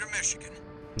Commander Michigan.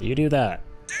 You do that.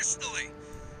 Additionally,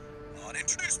 I'll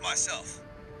introduce myself.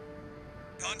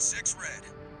 Gun 6 Red.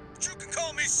 But you can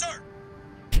call me sir.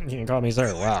 You can call me sir.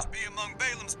 I'll Wow. always be among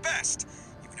Balaam's best,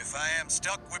 even if I am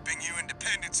stuck whipping you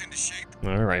independents into shape.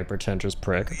 Alright, pretentious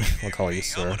prick. I'll call you I'm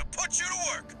sir. gonna put you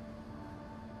to work.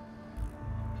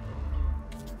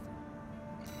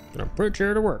 Gonna put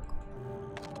you to work.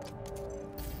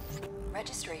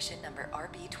 Registration number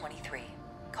RB23.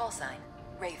 Call sign,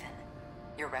 Raven.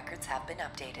 Your records have been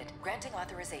updated, granting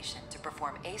authorization to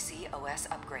perform ACOS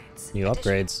upgrades. New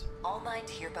upgrades. All Mind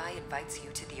hereby invites you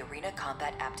to the Arena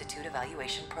Combat Aptitude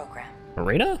Evaluation Program.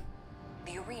 Arena?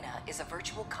 The Arena is a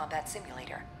virtual combat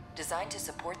simulator designed to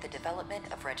support the development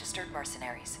of registered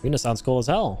mercenaries. Arena sounds cool as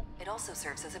hell. It also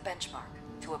serves as a benchmark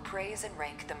to appraise and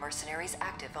rank the mercenaries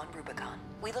active on Rubicon.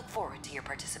 We look forward to your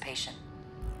participation.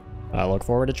 I look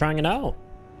forward to trying it out.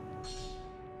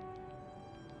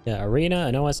 Yeah, Arena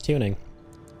and OS tuning.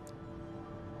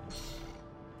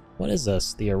 What is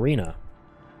this? The Arena.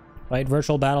 Fight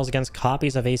virtual battles against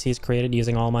copies of ACs created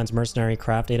using All Mind's mercenary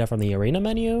craft data from the Arena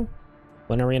menu.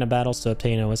 Win Arena battles to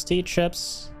obtain OST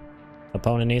chips.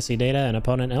 Opponent AC data and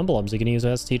opponent emblems. You can use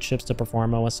OST chips to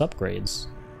perform OS upgrades.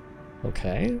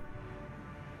 Okay.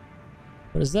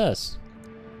 What is this?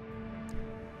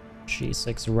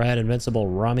 G6 Red, Invincible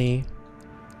Rummy.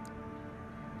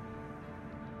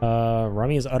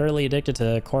 Rummy is utterly addicted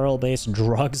to coral-based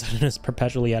drugs and in his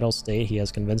perpetually idle state. He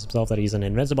has convinced himself that he's an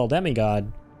invincible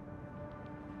demigod.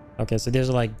 Okay, so these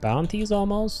are like bounties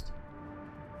almost?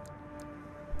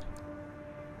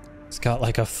 It's got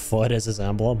like a foot as his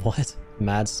emblem. What?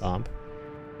 Mad Stomp.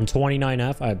 And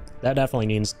 29F? That definitely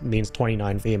means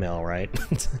 29 female, right?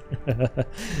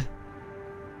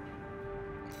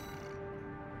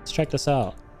 Let's check this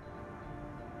out.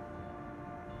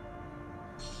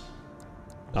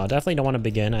 Oh, definitely don't want to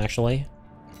begin, actually.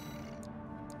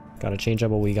 Gotta change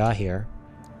up what we got here.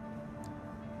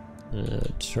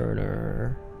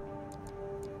 Turner.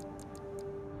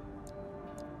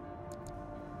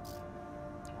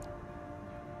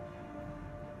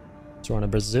 So we're on a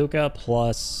bazooka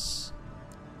plus...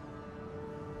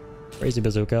 Crazy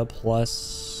bazooka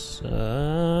plus...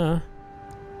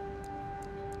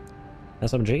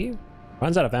 SMG?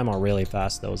 Runs out of ammo really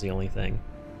fast, though, is the only thing.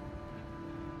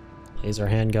 Laser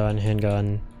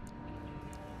handgun,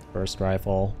 burst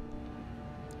rifle.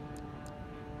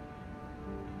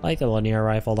 I like the linear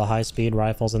rifle, the high-speed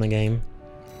rifles in the game.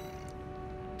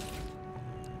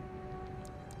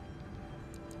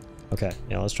 Okay,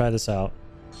 yeah, let's try this out.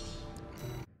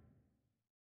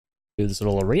 do this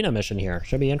little arena mission here.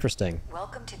 Should be interesting.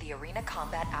 Welcome to the Arena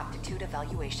Combat Aptitude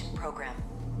Evaluation Program.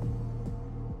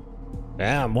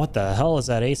 Damn, what the hell is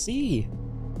that AC?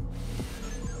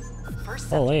 First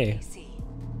Holy. subject AC,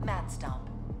 Mad Stomp.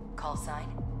 Call sign,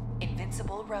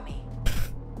 Invincible Rummy.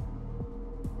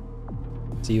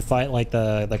 So you fight like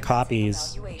the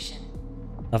copies Evaluation.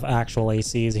 of actual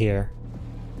ACs here.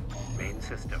 Main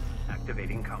system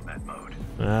activating combat mode.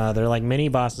 They're like mini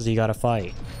bosses you gotta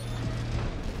fight.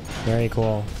 Very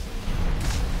cool.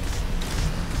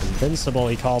 Invincible,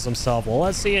 he calls himself. Well,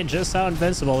 let's see just how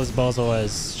invincible this bozo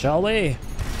is, shall we?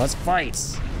 Let's fight.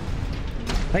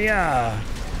 Hiya!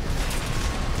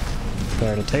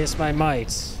 There to taste my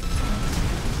might.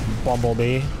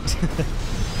 Bumblebee.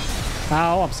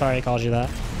 Ow, I'm sorry I called you that.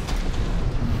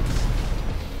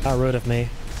 How rude of me.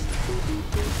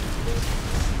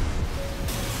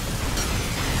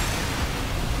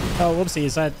 Oh,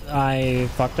 whoopsies, I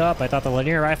fucked up. I thought the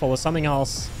linear rifle was something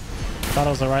else. I thought it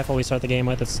was the rifle we start the game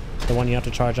with. It's the one you have to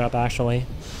charge up, actually.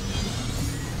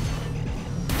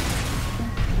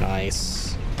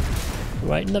 Nice.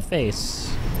 Right in the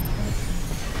face.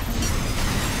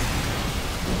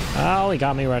 Oh, he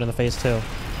got me right in the face, too.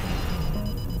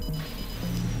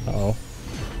 Uh-oh.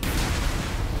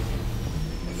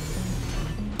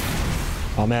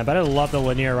 Oh man, but I love the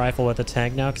linear rifle with the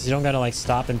tank now, because you don't gotta like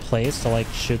stop in place to like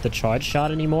shoot the charge shot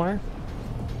anymore.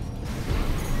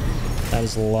 That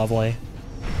is lovely.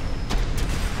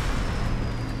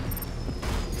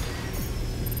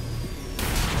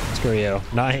 Screw you.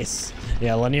 Nice.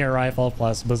 Yeah, linear rifle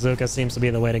plus bazooka seems to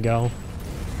be the way to go.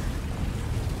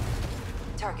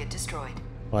 Target destroyed.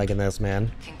 Liking this,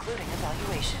 man. Concluding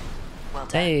evaluation. Well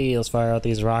done. Hey, let's fire out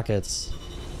these rockets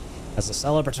as a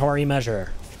celebratory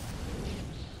measure.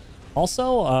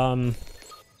 Also,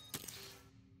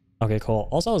 okay, cool.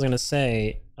 Also, I was gonna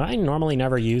say, I normally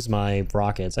never use my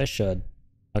rockets. I should.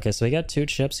 Okay, so we got 2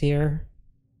 chips here.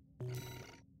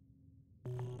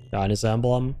 Got his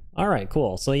emblem. Alright,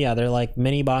 cool. So yeah, they're like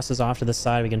mini bosses off to the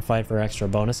side we can fight for extra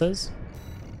bonuses.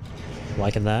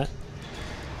 Liking that.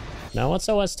 Now, what's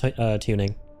OS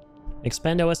tuning?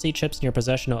 Expand OSD chips in your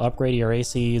possession to upgrade your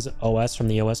AC's OS from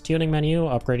the OS tuning menu.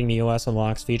 Upgrading the OS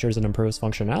unlocks features and improves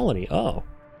functionality. Oh.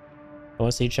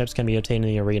 OSD chips can be obtained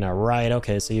in the arena. Right,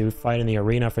 okay, so you fight in the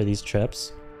arena for these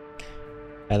chips.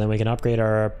 And then we can upgrade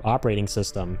our operating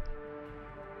system.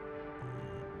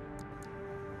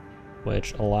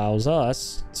 Which allows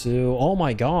us to... Oh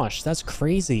my gosh, that's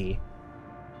crazy.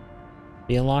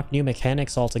 We unlock new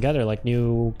mechanics altogether, like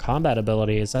new combat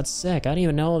abilities. That's sick. I didn't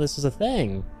even know this was a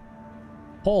thing.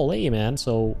 Holy, man.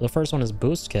 So the first one is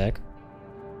Boost Kick.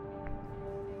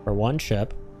 For 1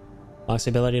 chip. Unlocks the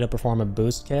ability to perform a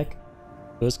Boost Kick.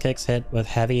 Boost Kicks hit with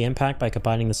heavy impact by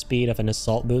combining the speed of an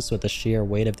assault boost with the sheer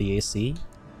weight of the AC.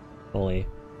 Holy.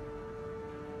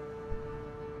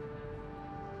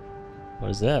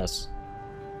 What is this?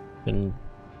 Can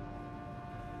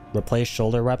replace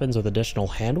shoulder weapons with additional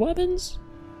hand weapons?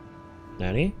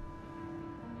 Nanny?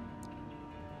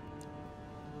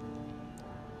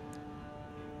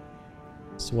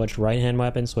 Switch right hand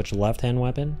weapon, switch left hand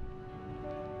weapon.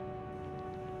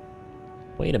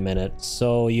 Wait a minute.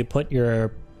 So you put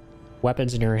your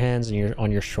weapons in your hands and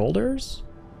on your shoulders?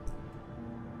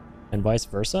 And vice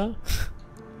versa?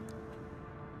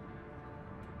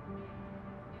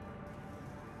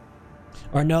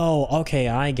 Or no, okay,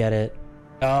 I get it.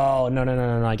 Oh,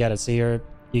 no, I get it. So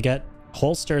you get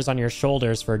holsters on your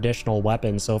shoulders for additional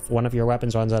weapons. So if one of your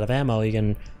weapons runs out of ammo, you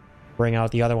can bring out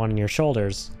the other one in your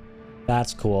shoulders.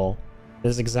 That's cool.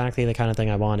 This is exactly the kind of thing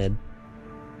I wanted.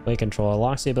 Weight control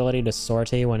unlocks the ability to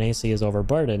sortie when AC is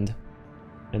overburdened.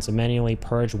 And to manually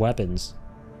purge weapons.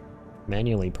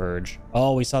 Manually purge.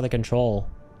 Oh, we saw the control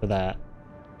for that.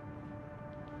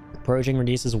 Purging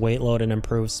reduces weight load and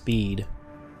improves speed.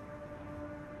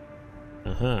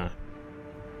 Uh-huh.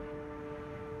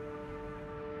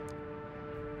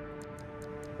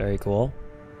 Very cool.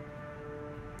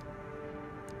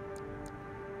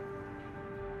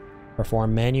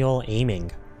 Perform manual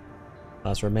aiming.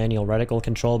 Allows for manual reticle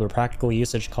control, but practical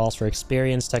usage calls for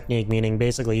experience technique, meaning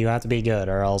basically you have to be good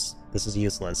or else this is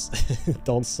useless.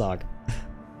 Don't suck.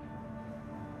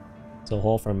 So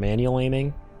hold for manual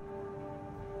aiming.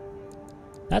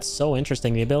 That's so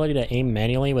interesting. The ability to aim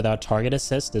manually without target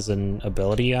assist is an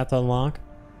ability you have to unlock.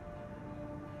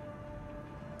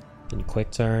 And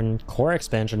quick turn. Core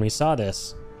expansion, we saw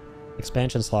this.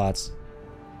 Expansion slots.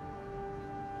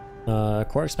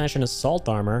 Core expansion is Assault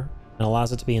Armor and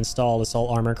allows it to be installed. Assault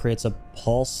Armor creates a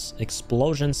pulse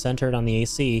explosion centered on the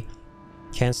AC,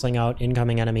 canceling out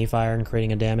incoming enemy fire and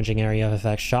creating a damaging area of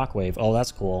effect shockwave. Oh,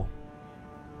 that's cool.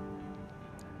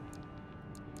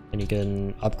 And you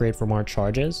can upgrade for more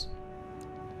charges.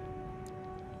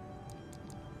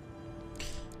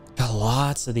 Got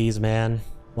lots of these, man.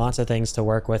 Lots of things to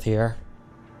work with here.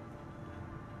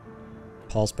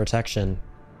 Pulse protection.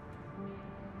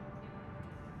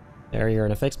 Barrier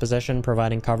in a fixed position,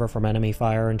 providing cover from enemy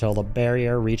fire until the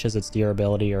barrier reaches its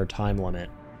durability or time limit.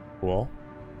 Cool.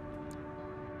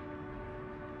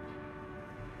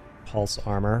 Pulse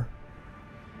armor.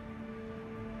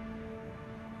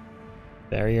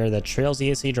 Barrier that trails the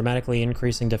AC, dramatically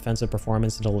increasing defensive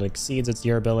performance until it exceeds its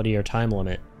durability or time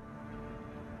limit.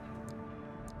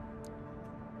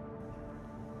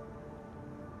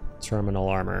 Terminal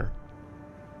armor.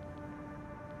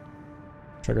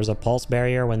 Triggers a pulse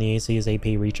barrier when the AC's AP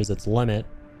reaches its limit,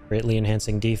 greatly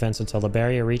enhancing defense until the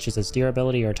barrier reaches its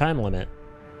durability or time limit.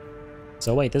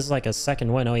 So wait, this is like a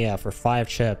second win. Oh yeah, for 5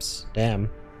 chips. Damn.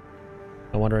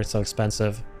 No wonder it's so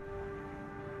expensive.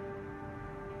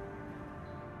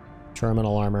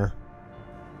 Terminal armor.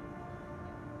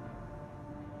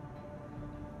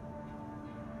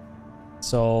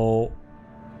 So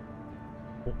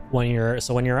when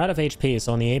you're out of HP,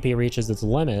 so when the AP reaches its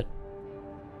limit,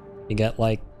 you get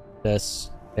like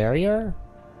this barrier,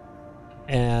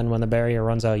 and when the barrier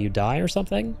runs out, you die or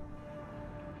something.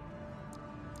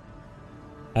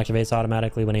 Activates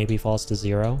automatically when AP falls to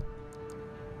 0.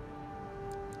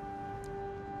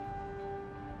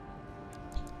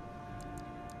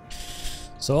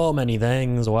 So many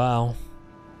things, wow.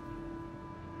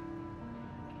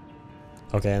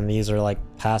 Okay, and these are like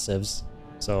passives,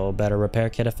 so better repair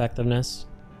kit effectiveness.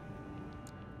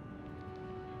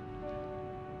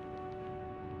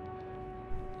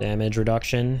 Damage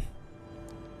reduction.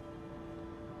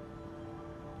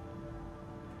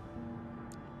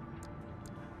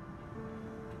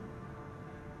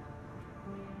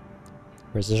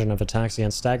 Precision of attacks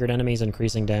against staggered enemies,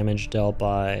 increasing damage dealt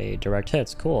by direct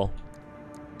hits. Cool.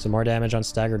 Some more damage on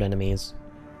staggered enemies.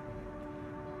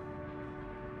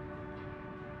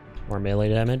 More melee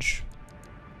damage.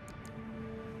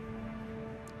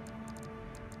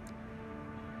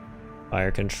 Fire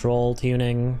control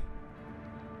tuning.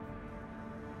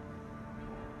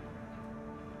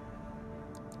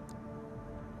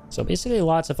 So basically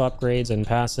lots of upgrades and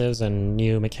passives and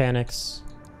new mechanics.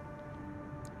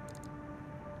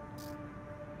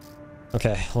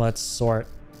 Okay, let's sort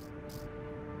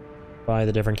by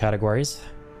the different categories.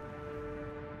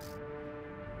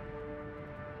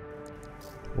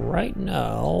 Right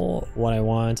now, what I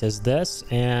want is this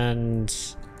and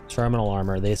terminal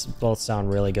armor. They both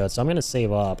sound really good, so I'm gonna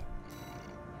save up.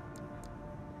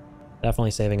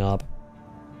 Definitely saving up.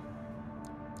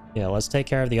 Yeah, let's take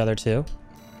care of the other two.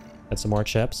 Get some more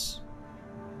chips.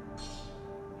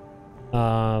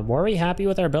 Were we happy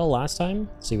with our build last time?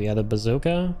 Let's see, we had the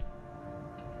bazooka,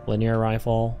 linear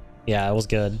rifle. Yeah, it was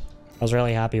good. I was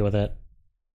really happy with it.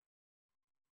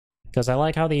 Because I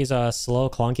like how these slow,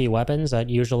 clunky weapons that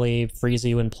usually freeze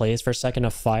you in place for a second to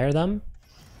fire them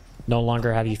no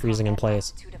longer have you freezing in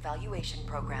place. Evaluation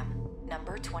program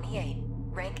number 28,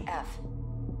 rank F.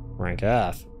 Rank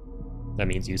F. That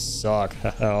means you suck.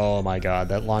 Oh my god,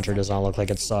 that launcher does not look like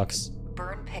it sucks.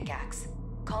 Burn pickaxe.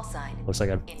 Call sign. Looks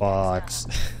like it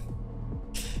fucks.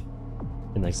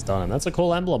 Index Dunham. That's a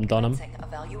cool emblem, Dunham.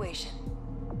 Evaluation.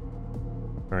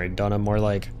 Alright, Dunham, more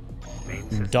like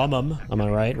dumb him. Am I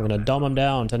right? We're gonna dumb him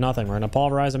down to nothing. We're gonna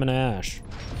pulverize him into ash.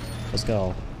 Let's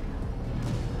go.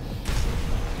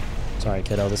 Sorry,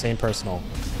 kiddo. This ain't personal.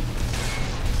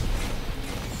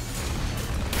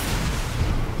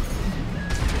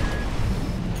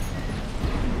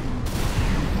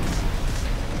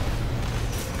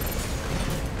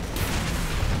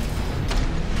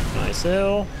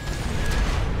 Nice-o.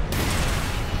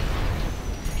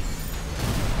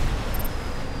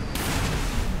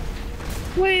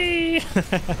 Whee!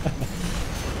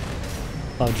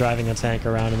 Love driving a tank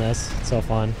around in this. It's so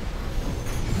fun.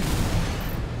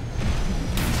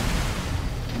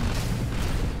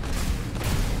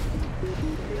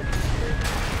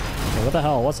 Oh, what the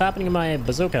hell? What's happening to my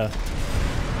bazooka?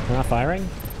 They're not firing?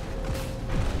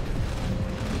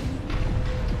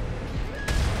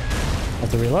 I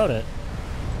have to reload it.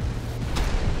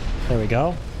 There we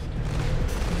go.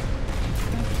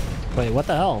 Wait, what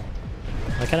the hell?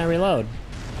 Why can't I reload?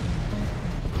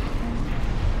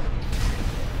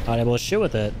 Not able to shoot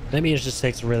with it. Maybe it just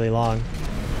takes really long.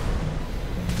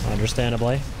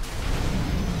 Understandably.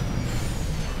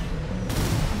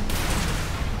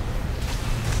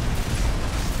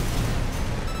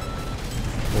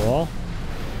 Cool.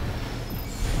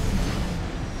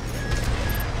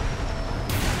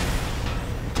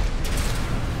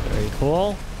 Very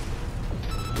cool.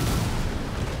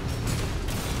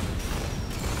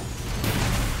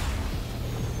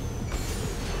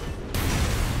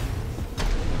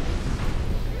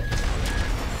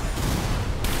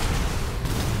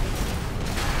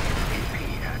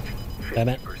 Damn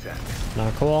it. 50%.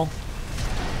 Not cool.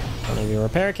 Don't have your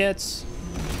repair kits.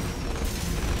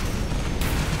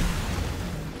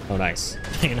 Oh, nice.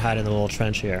 You can hide in the little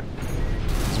trench here.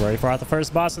 It's where you fought the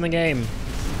first boss in the game.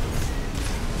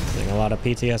 Getting a lot of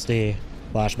PTSD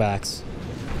flashbacks.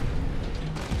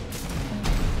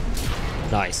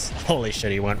 Nice. Holy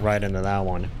shit, he went right into that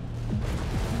one.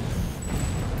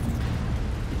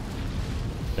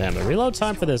 Damn, the reload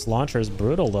time for this launcher is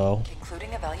brutal, though.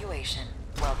 Concluding evaluation.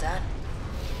 Well done.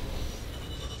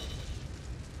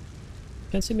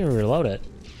 Can't see me reload it.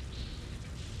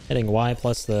 Hitting Y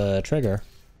plus the trigger.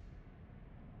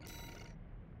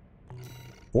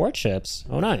 4 chips?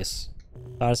 Oh, nice.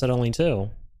 Thought I said only 2.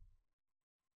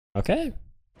 Okay.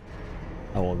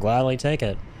 I will gladly take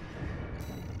it.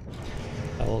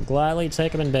 I will gladly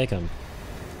take him and bake him.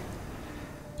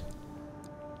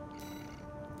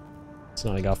 So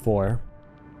now I got 4.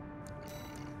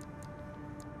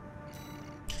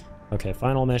 Okay,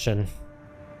 final mission.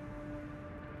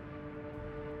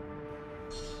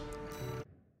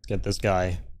 Let's get this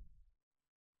guy.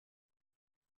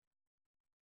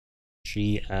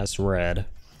 GS Red.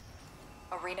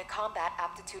 Arena Combat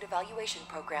Aptitude Evaluation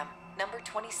Program, number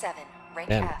 27, rank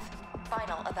Damn. F.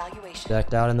 Final evaluation.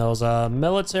 Decked out in those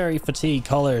military fatigue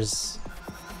colors.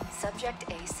 Subject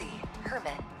AC,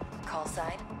 Hermit. Call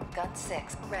sign, Gun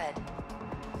 6, Red.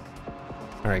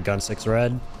 Alright, Gun 6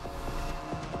 Red.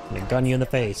 I'm gonna gun you in the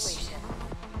face.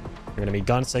 You're gonna be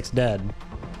Gun 6 dead.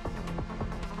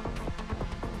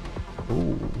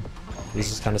 Ooh.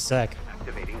 This is kind of sick.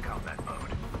 Activating combat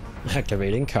mode.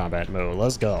 Activating combat mode.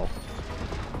 Let's go.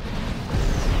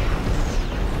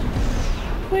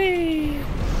 Whee!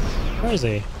 Where is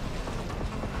he?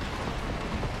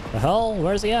 The hell?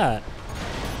 Where's he at?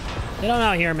 Get on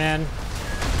out here, man.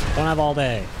 Don't have all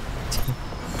day.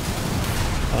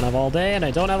 Don't have all day, and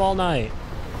I don't have all night.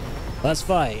 Let's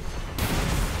fight.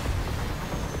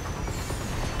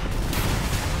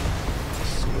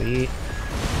 Sweet.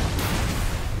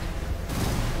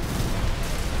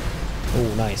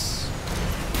 Oh, nice.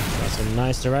 Got some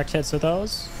nice direct hits with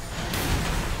those.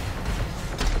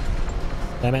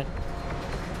 Damn it.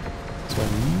 It's a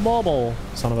mobile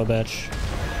son of a bitch.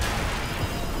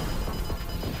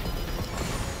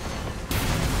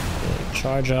 Okay,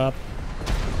 charge up.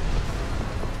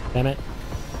 Damn it.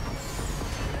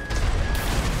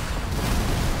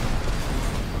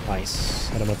 Nice.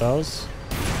 Hit him with those.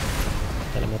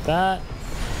 Hit him with that.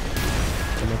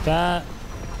 Hit him with that.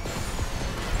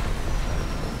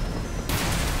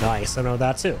 Nice. I know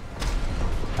that too.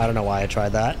 I don't know why I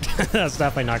tried that. That's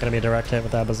definitely not going to be a direct hit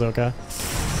with that bazooka.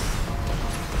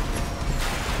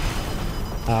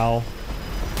 Ow.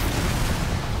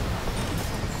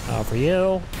 Ow for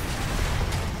you.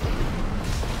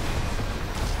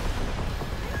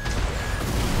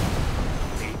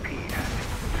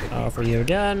 Oh, for you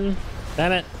again.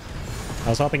 Damn it. I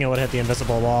was hoping it would hit the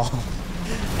invisible wall.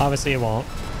 Obviously it won't.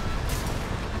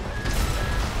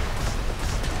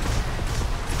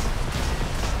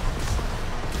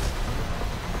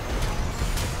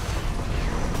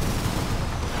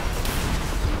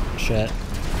 Shit.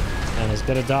 And he's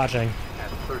good at dodging.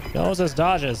 Knows his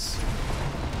dodges.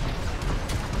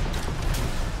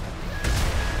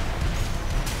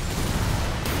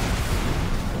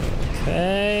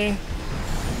 Okay.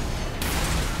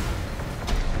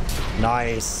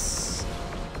 Nice.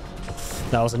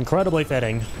 That was incredibly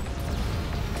fitting.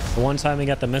 The one time we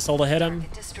got the missile to hit him,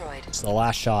 Destroyed. it's the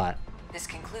last shot. This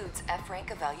concludes F rank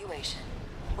evaluation.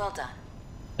 Well done.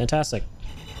 Fantastic.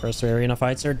 First 3 arena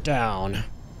fights are down.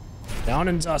 Down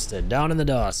and dusted. Down in the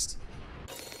dust.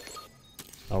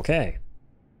 Okay.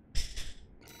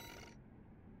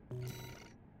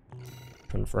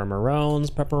 Confirm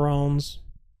pepperones.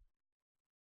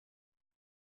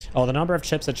 Oh, the number of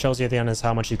chips it shows you at the end is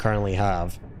how much you currently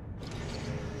have.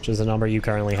 Which is the number you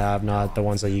currently have, not the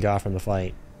ones that you got from the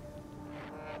fight.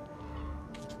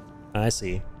 I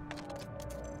see.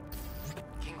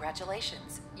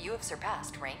 Congratulations. You have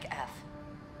surpassed rank F.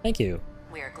 Thank you.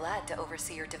 We are glad to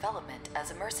oversee your development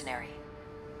as a mercenary.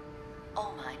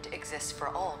 All Mind exists for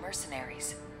all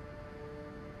mercenaries.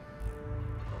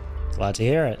 Glad to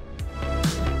hear it.